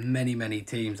radar of many, many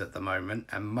teams at the moment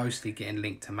and mostly getting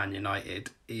linked to Man United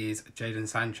is Jadon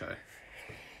Sancho.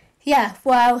 Yeah,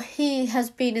 well, he has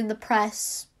been in the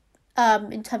press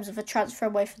in terms of a transfer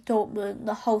away from Dortmund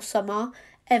the whole summer.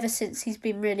 Ever since he's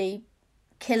been really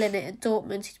killing it at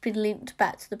Dortmund, he's been linked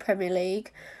back to the Premier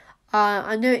League.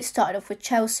 I know it started off with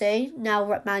Chelsea, now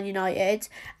we're at Man United,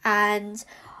 and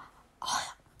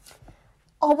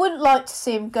I wouldn't like to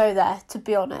see him go there, to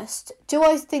be honest. Do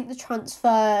I think the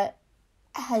transfer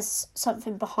has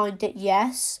something behind it?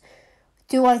 Yes.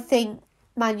 Do I think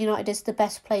Man United is the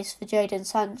best place for Jadon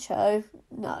Sancho?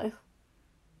 No.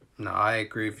 No, I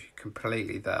agree with you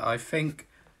completely there. I think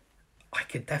I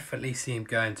could definitely see him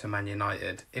going to Man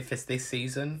United. If it's this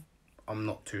season, I'm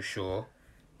not too sure.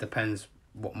 Depends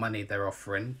what money they're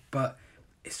offering. But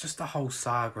it's just a whole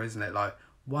saga, isn't it? Like,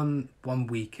 one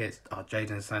week it's,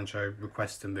 Jadon Sancho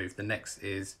requests to move. The next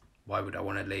is, why would I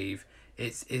want to leave?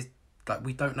 It's like,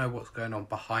 we don't know what's going on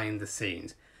behind the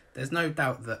scenes. There's no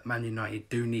doubt that Man United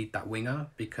do need that winger,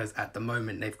 because at the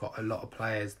moment they've got a lot of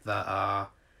players that are,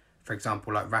 for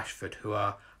example, like Rashford, who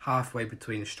are halfway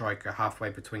between a striker, halfway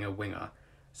between a winger.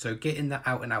 So getting that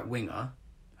out-and-out winger,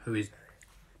 who is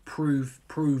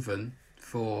proven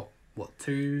for, what,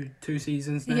 two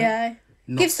seasons now? Yeah.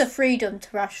 Gives the freedom to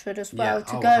Rashford as well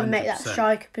to go and make that 100%.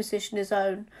 striker position his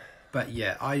own. But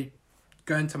yeah,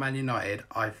 going to Man United,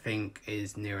 I think,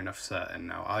 is near enough certain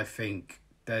now. I think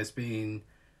there's been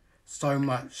so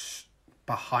much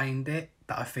behind it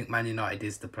that I think Man United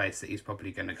is the place that he's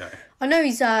probably going to go. I know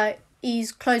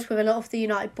he's close with a lot of the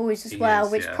United boys as well,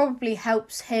 which probably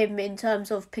helps him in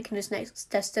terms of picking his next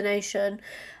destination.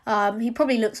 He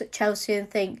probably looks at Chelsea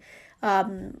and think,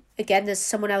 again, there's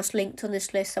someone else linked on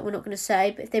this list that we're not going to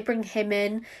say, but if they bring him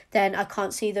in, then I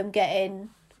can't see them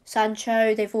getting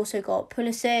Sancho. They've also got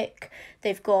Pulisic,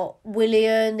 they've got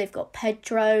Willian, they've got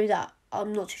Pedro, that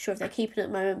I'm not too sure if they're keeping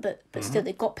at the moment, but still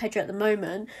they've got Pedro at the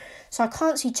moment. So I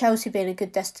can't see Chelsea being a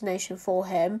good destination for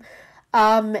him.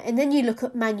 And then you look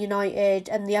at Man United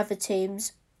and the other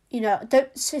teams,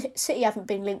 City haven't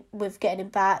been linked with getting him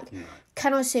back. No.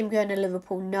 Can I see him going to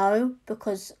Liverpool? No,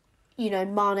 because,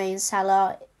 Mane and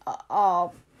Salah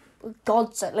are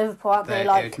gods at Liverpool, aren't they?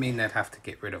 It would mean they'd have to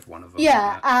get rid of one of them.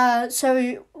 Yeah,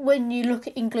 so when you look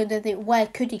at England and think, where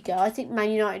could he go? I think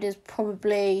Man United is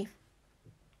probably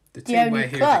the team only where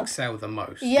he club. would excel the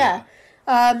most. Yeah.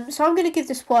 So I'm going to give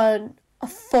this one a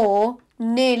 4,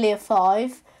 nearly a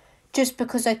 5, just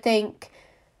because I think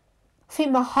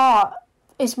my heart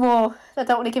is more, I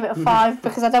don't want to give it a 5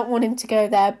 because I don't want him to go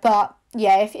there, but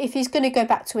yeah, if he's going to go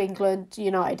back to England,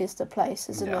 United is the place,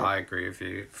 isn't it? Yeah, I agree with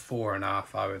you. 4.5,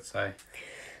 I would say.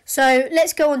 So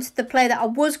let's go on to the player that I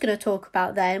was going to talk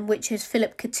about then, which is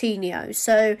Philip Coutinho.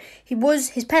 So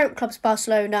his parent club's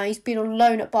Barcelona. He's been on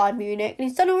loan at Bayern Munich, and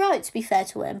he's done all right, to be fair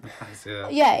to him.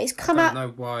 Yeah, it's come out. I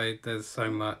don't know why there's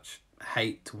so much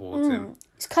hate towards him.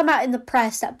 It's come out in the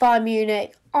press that Bayern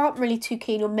Munich aren't really too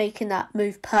keen on making that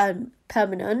move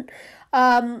permanent,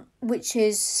 which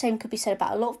is same could be said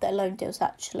about a lot of their loan deals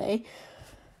actually.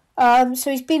 So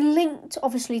he's been linked,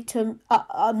 obviously, to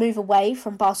a move away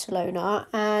from Barcelona,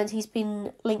 and he's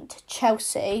been linked to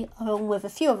Chelsea, along with a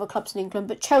few other clubs in England,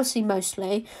 but Chelsea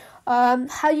mostly. How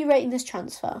are you rating this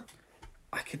transfer?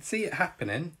 I could see it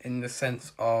happening in the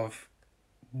sense of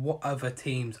what other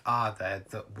teams are there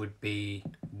that would be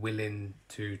willing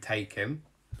to take him.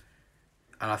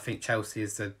 And I think Chelsea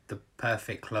is the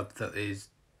perfect club that is,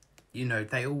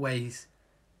 they always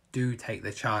do take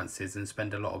the chances and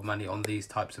spend a lot of money on these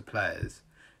types of players.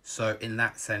 So in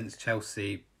that sense,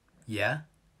 Chelsea, yeah.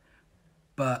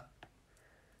 But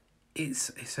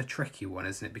it's a tricky one,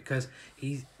 isn't it? Because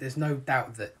there's no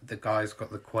doubt that the guy's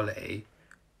got the quality.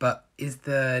 But is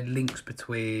the links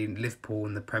between Liverpool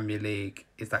and the Premier League,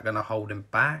 is that going to hold him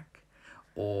back?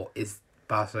 Or is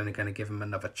Barcelona going to give him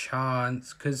another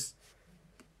chance? Because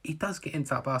he does get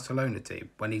into that Barcelona team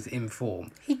when he's in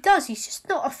form. He does. He's just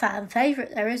not a fan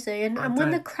favourite there, is he? And when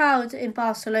the crowd in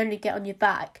Barcelona get on your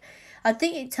back, I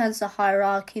think it turns the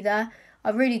hierarchy there.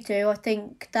 I really do. I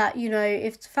think that,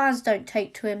 if the fans don't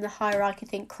take to him, the hierarchy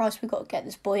think, Christ, we've got to get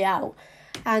this boy out.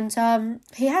 And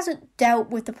he hasn't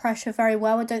dealt with the pressure very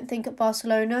well, I don't think, at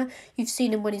Barcelona. You've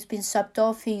seen him when he's been subbed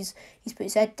off. He's put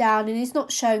his head down and he's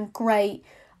not shown great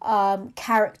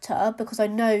character, because I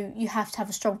know you have to have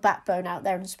a strong backbone out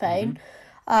there in Spain.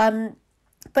 Mm-hmm.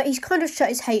 But he's kind of shut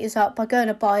his haters up by going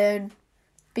to Bayern,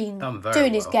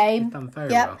 doing his game. He's done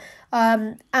very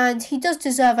well. And he does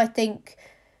deserve, I think,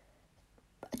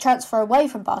 a transfer away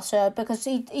from Barca, because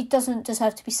he doesn't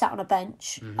deserve to be sat on a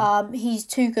bench. Mm-hmm. He's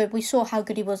too good. We saw how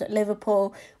good he was at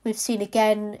Liverpool. We've seen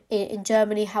again in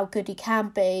Germany how good he can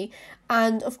be.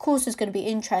 And of course there's going to be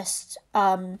interest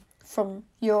from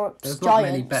Europe's There's giants.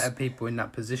 not many better people in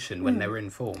that position when they're in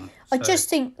form. So. I just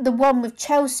think the one with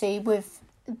Chelsea, with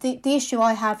the issue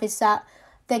I have is that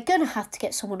they're going to have to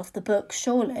get someone off the books,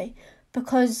 surely.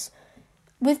 Because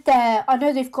with I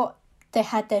know they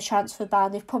had their transfer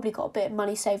ban, they've probably got a bit of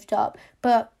money saved up.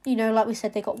 But, like we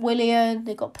said, they got Willian,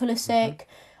 they got Pulisic.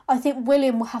 Mm-hmm. I think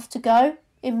Willian will have to go,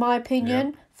 in my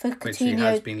opinion, for Coutinho. Which he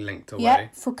has been linked away. Yeah,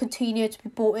 for Coutinho to be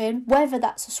bought in. Whether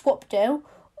that's a swap deal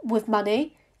with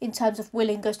money, in terms of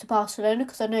Willian goes to Barcelona,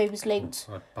 because I know he was linked.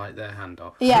 I'd bite their hand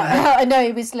off. Yeah, I know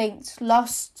he was linked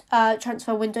last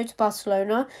transfer window to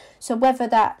Barcelona. So whether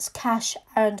that's cash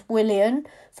and Willian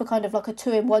for kind of like a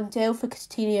 2-in-1 deal for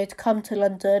Coutinho to come to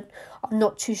London, I'm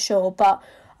not too sure. But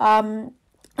I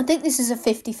think this is a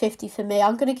 50-50 for me.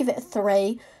 I'm going to give it a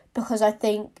 3, because I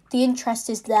think the interest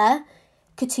is there.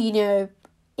 Coutinho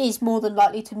is more than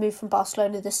likely to move from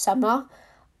Barcelona this summer.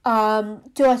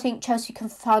 Do I think Chelsea can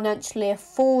financially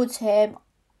afford him?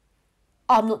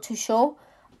 I'm not too sure.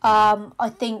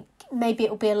 I think maybe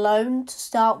it'll be a loan to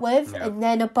start with and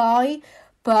then a buy.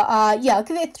 But I'll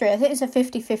give it a 3. I think it's a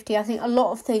 50-50. I think a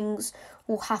lot of things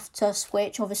will have to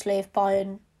switch. Obviously, if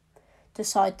Bayern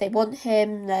decide they want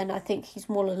him, then I think he's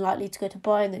more than likely to go to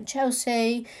Bayern than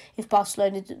Chelsea. If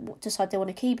Barcelona decide they want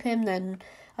to keep him, then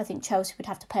I think Chelsea would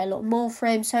have to pay a lot more for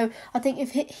him. So I think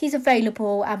if he's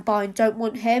available and Bayern don't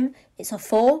want him, it's a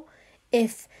 4.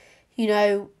 If,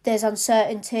 there's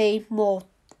uncertainty, more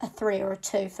a 3 or a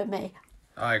 2 for me.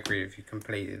 I agree with you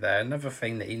completely there. Another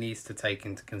thing that he needs to take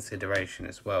into consideration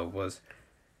as well was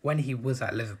when he was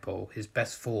at Liverpool, his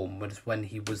best form was when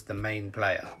he was the main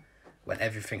player, when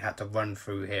everything had to run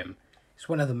through him. It's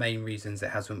one of the main reasons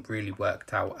it hasn't really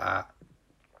worked out at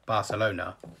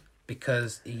Barcelona,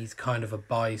 because he's kind of a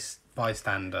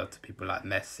bystander to people like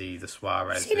Messi, the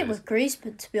Suarez. I've seen it with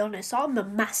Griezmann, to be honest. I'm a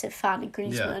massive fan of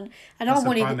Griezmann. And that's a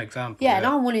prime example. And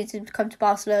I wanted him to come to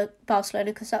Barcelona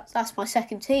because that's my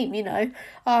second team,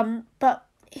 But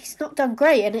he's not done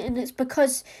great, and it's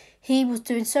because he was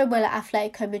doing so well at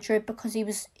Atletico Madrid, because he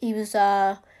was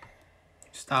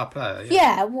star player.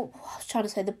 Yeah, well, I was trying to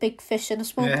say the big fish in a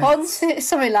small pond.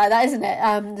 Something like that, isn't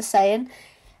it? The saying.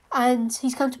 And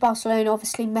he's come to Barcelona.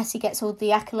 Obviously, Messi gets all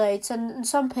the accolades, and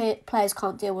some players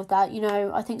can't deal with that.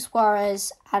 I think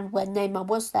Suarez, and when Neymar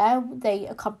was there, they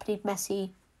accompanied Messi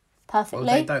perfectly.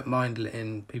 Well, they don't mind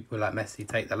letting people like Messi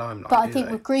take the limelight. But I think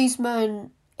with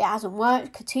Griezmann, it hasn't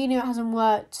worked. Coutinho hasn't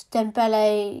worked.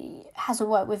 Dembele hasn't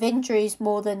worked with injuries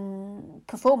more than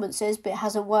performances, but it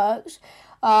hasn't worked.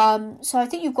 So I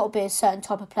think you've got to be a certain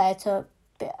type of player to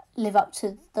live up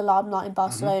to the limelight in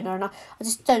Barcelona, and I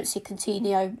just don't see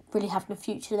Coutinho really having a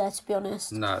future there, to be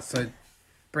honest. No, so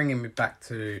bringing me back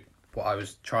to what I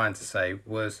was trying to say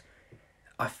was,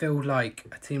 I feel like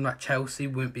a team like Chelsea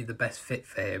wouldn't be the best fit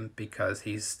for him, because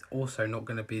he's also not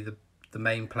going to be the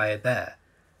main player there.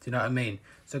 Do you know what I mean?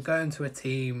 So going to a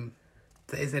team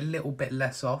that is a little bit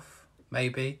less off,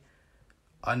 maybe,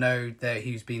 I know that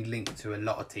he's been linked to a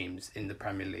lot of teams in the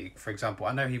Premier League. For example,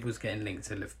 I know he was getting linked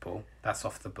to Liverpool. That's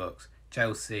off the books.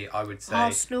 Chelsea, I would say.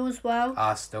 Arsenal as well.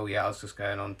 Arsenal, yeah, I was just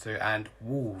going on to. And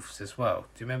Wolves as well.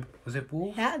 Do you remember? Was it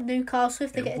Wolves? Yeah, Newcastle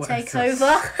if they get a was.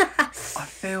 takeover. I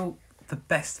feel the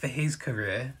best for his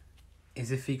career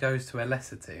is if he goes to a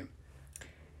lesser team.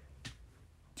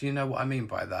 Do you know what I mean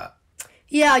by that?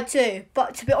 Yeah, I do.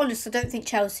 But to be honest, I don't think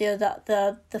Chelsea are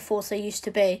the force they used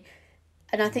to be.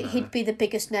 And I think he'd be the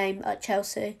biggest name at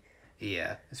Chelsea.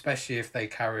 Yeah, especially if they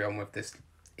carry on with this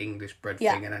English bred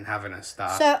Yeah. thing and then having a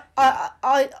star. So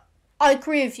I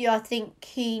agree with you. I think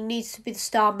he needs to be the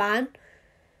star man.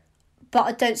 But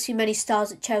I don't see many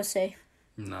stars at Chelsea.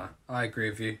 No, I agree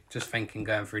with you. Just thinking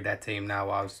going through their team now,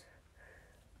 I was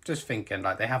just thinking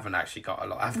like they haven't actually got a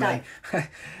lot, have they?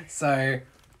 So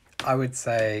I would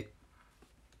say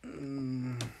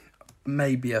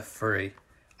maybe a 3.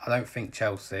 I don't think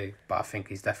Chelsea, but I think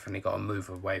he's definitely got to move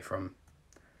away from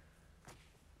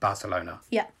Barcelona.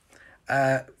 Yeah.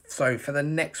 So for the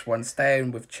next one,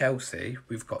 staying with Chelsea,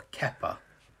 we've got Kepa,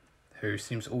 who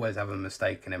seems to always have a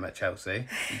mistake in him at Chelsea.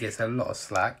 He gets a lot of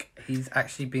slack. He's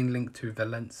actually been linked to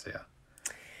Valencia.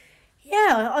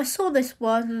 Yeah, I saw this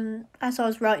one, and as I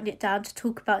was writing it down to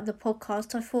talk about in the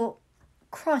podcast, I thought,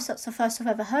 Christ, that's the first I've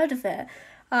ever heard of it.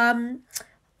 I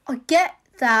get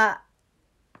that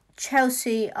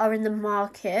Chelsea are in the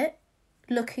market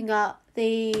looking at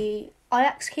the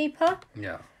Ajax keeper.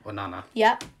 Yeah, Onana.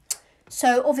 Yeah.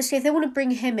 So obviously if they want to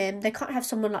bring him in, they can't have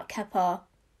someone like Kepa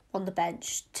on the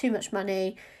bench. Too much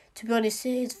money. To be honest,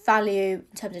 his value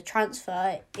in terms of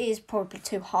transfer is probably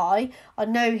too high. I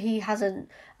know he hasn't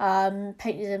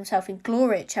painted himself in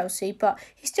glory at Chelsea, but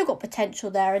he's still got potential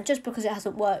there. And just because it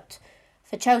hasn't worked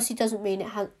for Chelsea doesn't mean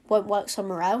it won't work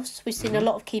somewhere else. We've seen a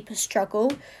lot of keepers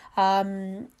struggle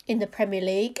in the Premier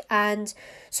League. And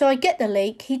so I get the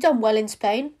leak. He done well in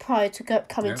Spain prior to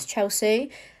coming to Chelsea.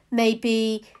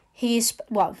 Maybe he is,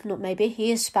 well, not maybe,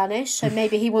 he is Spanish. So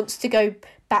maybe he wants to go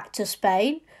back to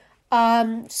Spain.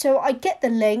 So I get the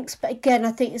links, but again,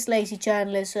 I think it's lazy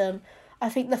journalism. I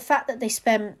think the fact that they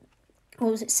spent,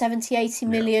 what was it, 70, 80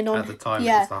 million on... At the time, it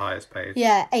was the highest paid.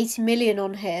 Yeah, 80 million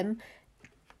on him.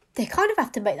 They kind of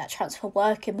have to make that transfer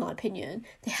work, in my opinion.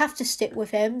 They have to stick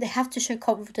with him. They have to show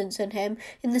confidence in him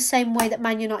in the same way that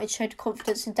Man United showed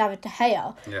confidence in David De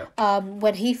Gea. Yeah.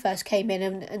 When he first came in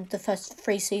and the first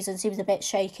 3 seasons, he was a bit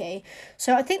shaky.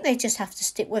 So I think they just have to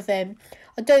stick with him.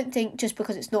 I don't think just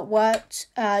because it's not worked,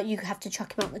 you have to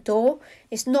chuck him out the door.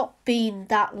 It's not been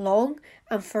that long.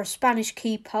 And for a Spanish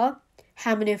keeper,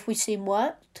 how many have we seen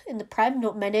worked in the Prem?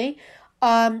 Not many.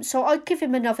 So I'd give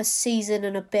him another season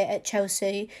and a bit at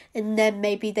Chelsea, and then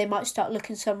maybe they might start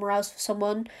looking somewhere else for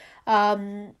someone.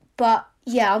 But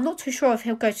yeah, I'm not too sure if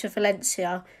he'll go to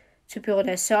Valencia, to be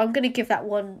honest. So I'm going to give that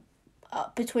one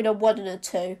between a 1 and a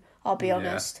 2, I'll be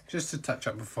honest. Just to touch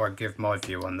up before I give my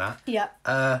view on that.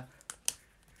 Yeah.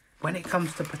 When it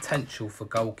comes to potential for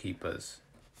goalkeepers,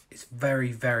 it's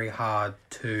very, very hard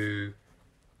to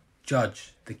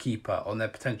judge the keeper on their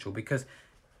potential because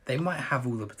they might have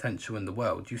all the potential in the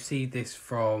world. You see this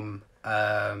from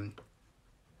goalkeepers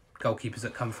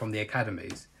that come from the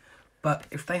academies. But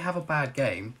if they have a bad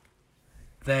game,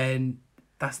 then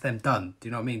that's them done. Do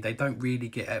you know what I mean? They don't really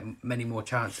get many more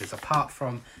chances. Apart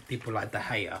from people like De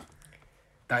Gea.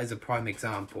 That is a prime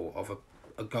example of a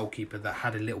goalkeeper that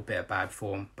had a little bit of bad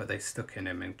form, but they stuck in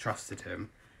him and trusted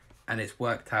him. And it's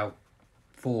worked out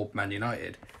for Man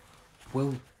United.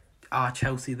 Are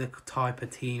Chelsea the type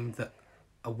of team that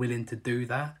are willing to do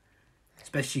that,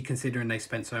 especially considering they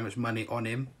spent so much money on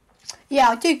him? Yeah,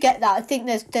 I do get that. I think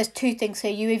there's 2 things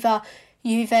here. You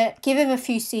either give him a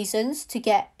few seasons to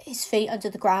get his feet under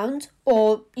the ground,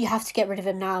 or you have to get rid of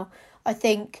him now. I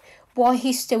think while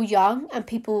he's still young and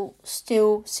people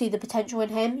still see the potential in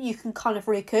him, you can kind of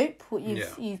recoup what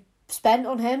you've spent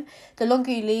on him. The longer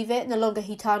you leave it and the longer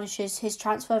he tarnishes his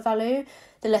transfer value,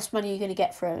 the less money you're going to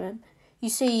get from him. You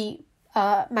see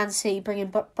Man City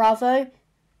bringing Bravo.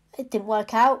 It didn't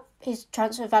work out. His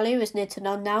transfer value is near to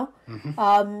none now.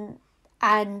 Mm-hmm.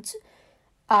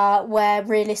 Where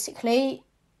realistically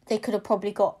they could have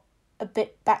probably got a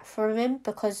bit back from him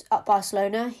because at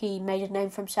Barcelona he made a name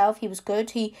for himself. He was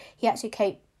good. He actually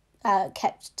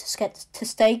kept to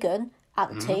Stegen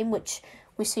at the team, which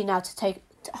we see now to take.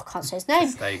 I can't say his name.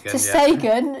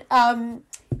 Stegen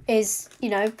is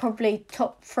probably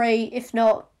top 3, if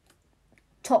not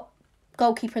top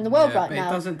goalkeeper in the world right now.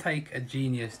 It doesn't take a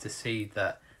genius to see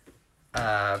that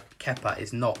Kepa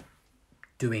is not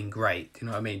doing great. Do you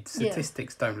know what I mean?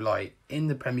 Statistics don't lie. In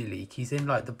the Premier League, he's in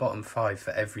like the bottom 5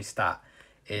 for every stat.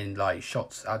 in like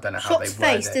shots. I don't know how Shots they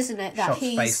word faced, it. isn't it? That Shots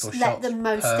he's faced or let shots the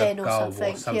most per in or goal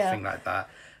something, like that.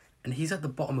 And he's at the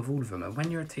bottom of all of them. And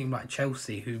when you're a team like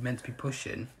Chelsea, who's meant to be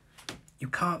pushing, you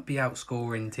can't be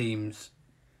outscoring teams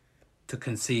to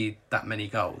concede that many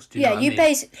goals. Do you know what I mean?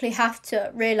 Basically have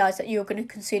to realise that you're going to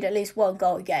concede at least one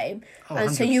goal a game. Oh,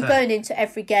 and 100%. so you're going into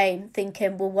every game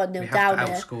thinking we're 1-0 We down have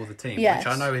to here. outscore the team, Yes.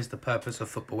 which I know is the purpose of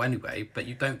football anyway, but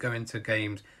you don't go into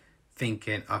games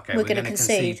thinking, okay, We're we're going to going to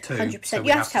concede two, 100%. so we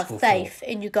You have to have score faith 4.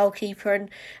 in your goalkeeper,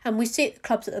 and we see it at the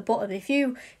clubs at the bottom.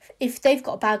 If they've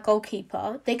got a bad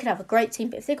goalkeeper, they could have a great team,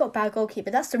 but if they've got a bad goalkeeper,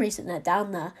 that's the reason they're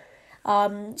down there.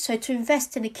 So to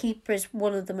invest in a keeper is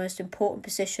one of the most important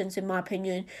positions, in my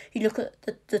opinion. You look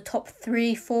at the top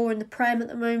 3, 4 in the Prem at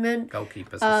the moment.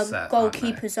 Goalkeepers are set,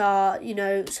 Goalkeepers are,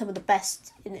 some of the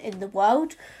best in the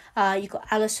world. You've got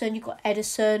Alisson, you've got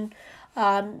Edison.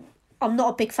 I'm not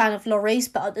a big fan of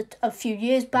Lloris, but a few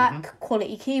years back,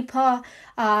 quality keeper.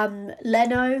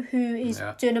 Leno, who is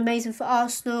doing amazing for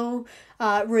Arsenal.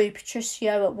 Rui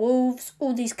Patricio at Wolves.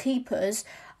 All these keepers.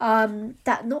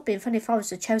 That, not being funny, if I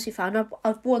was a Chelsea fan,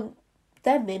 I'd want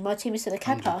them in my team instead of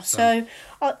Kepa. So,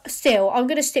 still, I'm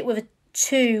going to stick with a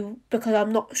 2 because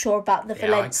I'm not sure about the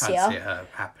Valencia. I can't see it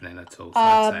happening at all, so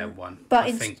I'd say a 1. But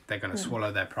I think they're going to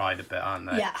swallow their pride a bit,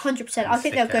 aren't they? Yeah, 100%. I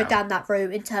think they'll go down that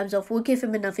route in terms of we'll give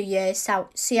him another year,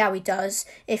 see how he does.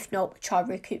 If not, we'll try and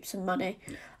recoup some money.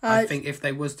 I think if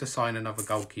they was to sign another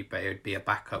goalkeeper, it would be a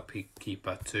backup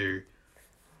keeper to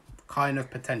kind of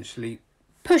potentially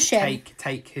push him.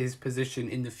 Take his position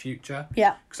in the future.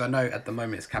 Yeah. Because I know at the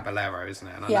moment it's Caballero, isn't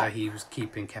it? And I know he was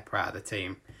keeping Kepa out of the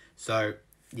team. So,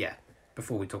 yeah,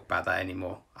 before we talk about that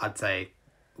anymore, I'd say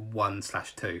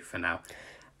 1/2 for now.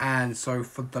 And so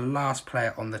for the last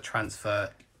player on the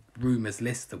transfer rumours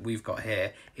list that we've got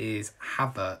here is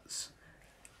Havertz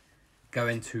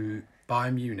going to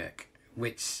Bayern Munich,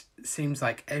 which seems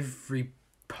like every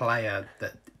player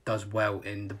that does well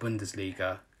in the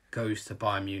Bundesliga goes to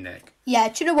Bayern Munich. Yeah,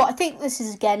 do you know what? I think this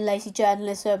is, again, lazy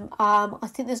journalism. I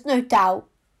think there's no doubt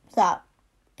that,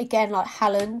 again, like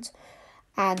Haaland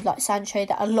and like Sancho,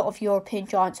 that a lot of European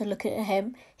giants are looking at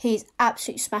him. He's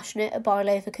absolutely smashing it at Bayer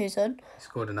Leverkusen. He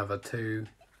scored another 2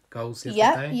 goals the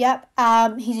other day.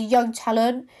 Yep. He's a young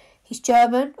talent. He's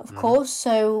German, of course,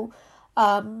 so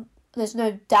there's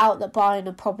no doubt that Bayern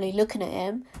are probably looking at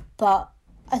him. But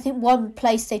I think one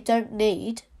place they don't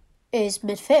need is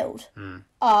midfield.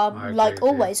 Like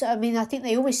always. I mean, I think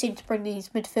they always seem to bring these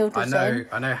midfielders in.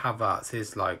 I know Havertz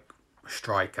is like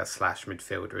striker /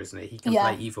 midfielder, isn't he? He can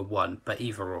play either one, but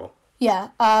either or. Yeah,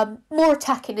 more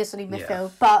attacking, isn't he,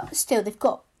 midfield? But still, they've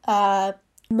got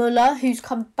Muller, who's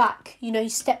come back. He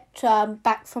stepped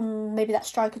back from maybe that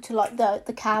striker to like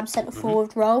the cam centre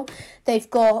forward role. They've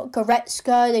got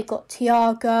Goretzka, they've got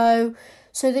Thiago.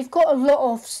 So they've got a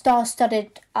lot of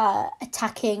star-studded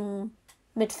attacking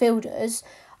midfielders.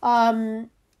 And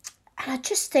I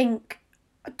just think,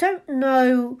 I don't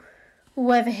know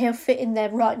whether he'll fit in there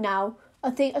right now.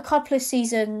 I think a couple of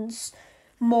seasons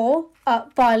more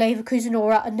at Bayer Leverkusen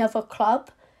or at another club.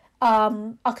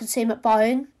 I can see him at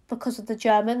Bayern because of the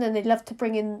German, and they love to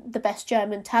bring in the best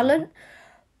German talent.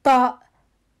 But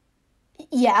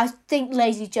yeah, I think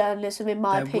lazy journalism, in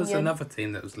my opinion. There was another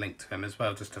team that was linked to him as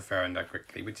well, just to throw in there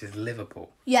quickly, which is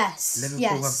Liverpool. Yes,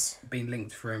 Liverpool have been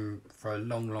linked for him for a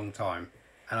long, long time.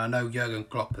 And I know Jurgen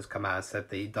Klopp has come out and said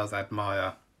that he does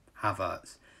admire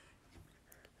Havertz.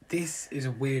 This is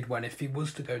a weird one if he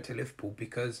was to go to Liverpool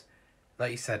because,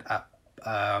 like you said, at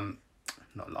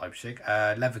not Leipzig,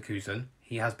 Leverkusen,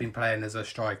 he has been playing as a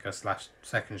striker /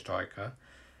 second striker.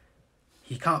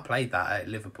 He can't play that at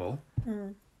Liverpool.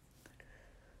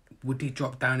 Would he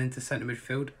drop down into centre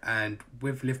midfield? And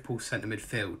with Liverpool's centre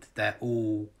midfield, they're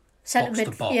all box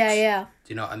to box. Yeah. Do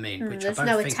you know what I mean? Which I there's don't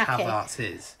no think attacking. Havertz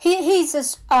is. He's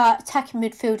a attacking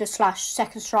midfielder /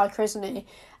 second striker, isn't he?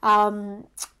 And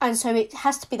so it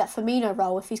has to be that Firmino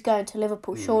role if he's going to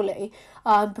Liverpool, surely.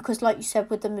 Because like you said,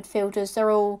 with the midfielders,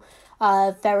 they're all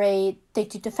they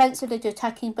do defensive, they do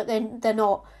attacking, but then they're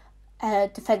not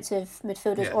defensive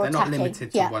midfielders or they're attacking. not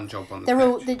limited to one job on the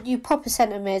They're pitch. all you proper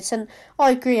centre mids, and I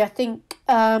agree. I think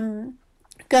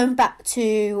going back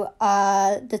to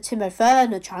the Timo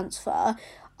Werner transfer,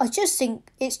 I just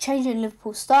think it's changing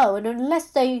Liverpool's style, and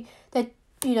unless they've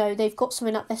got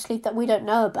something up their sleeve that we don't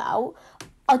know about,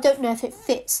 I don't know if it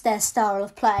fits their style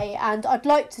of play, and I'd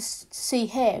like to see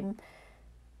him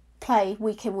play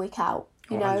week in, week out.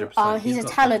 He's a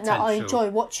talent that I enjoy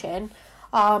watching,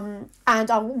 and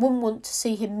I wouldn't want to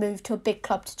see him move to a big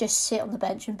club to just sit on the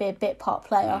bench and be a bit part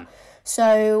player.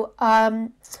 So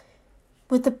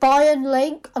with the Bayern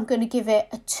link, I'm going to give it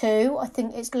a 2. I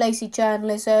think it's lazy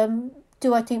journalism.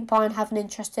 Do I think Bayern have an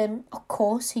interest in him? Of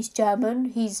course, he's German.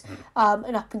 He's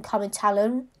an up-and-coming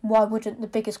talent. Why wouldn't the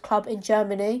biggest club in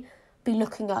Germany be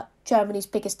looking at Germany's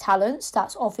biggest talents?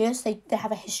 That's obvious. They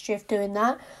have a history of doing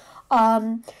that.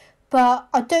 But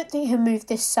I don't think he'll move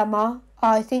this summer.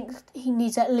 I think he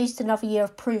needs at least another year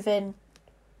of proving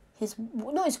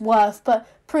not his worth, but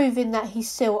proving that he's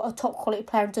still a top quality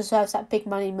player and deserves that big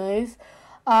money move.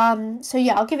 So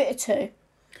yeah, I'll give it a 2.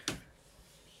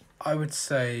 I would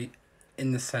say,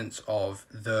 in the sense of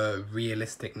the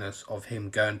realisticness of him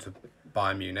going to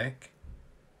Bayern Munich,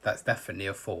 that's definitely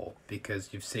a 4, because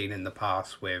you've seen in the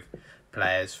past with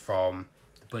players from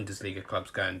the Bundesliga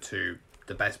clubs going to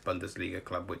the best Bundesliga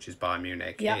club, which is Bayern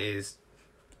Munich. Yeah. It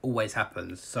always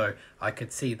happens. So I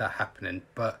could see that happening,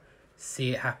 but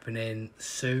see it happening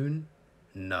soon?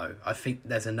 No. I think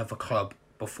there's another club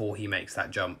before he makes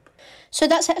that jump. So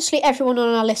that's actually everyone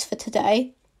on our list for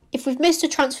today. If we've missed a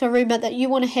transfer rumour that you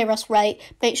want to hear us rate,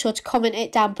 make sure to comment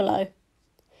it down below.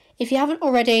 If you haven't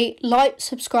already, like,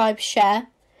 subscribe, share,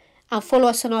 and follow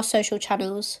us on our social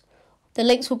channels. The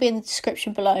links will be in the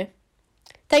description below.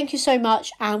 Thank you so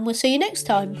much, and we'll see you next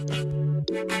time.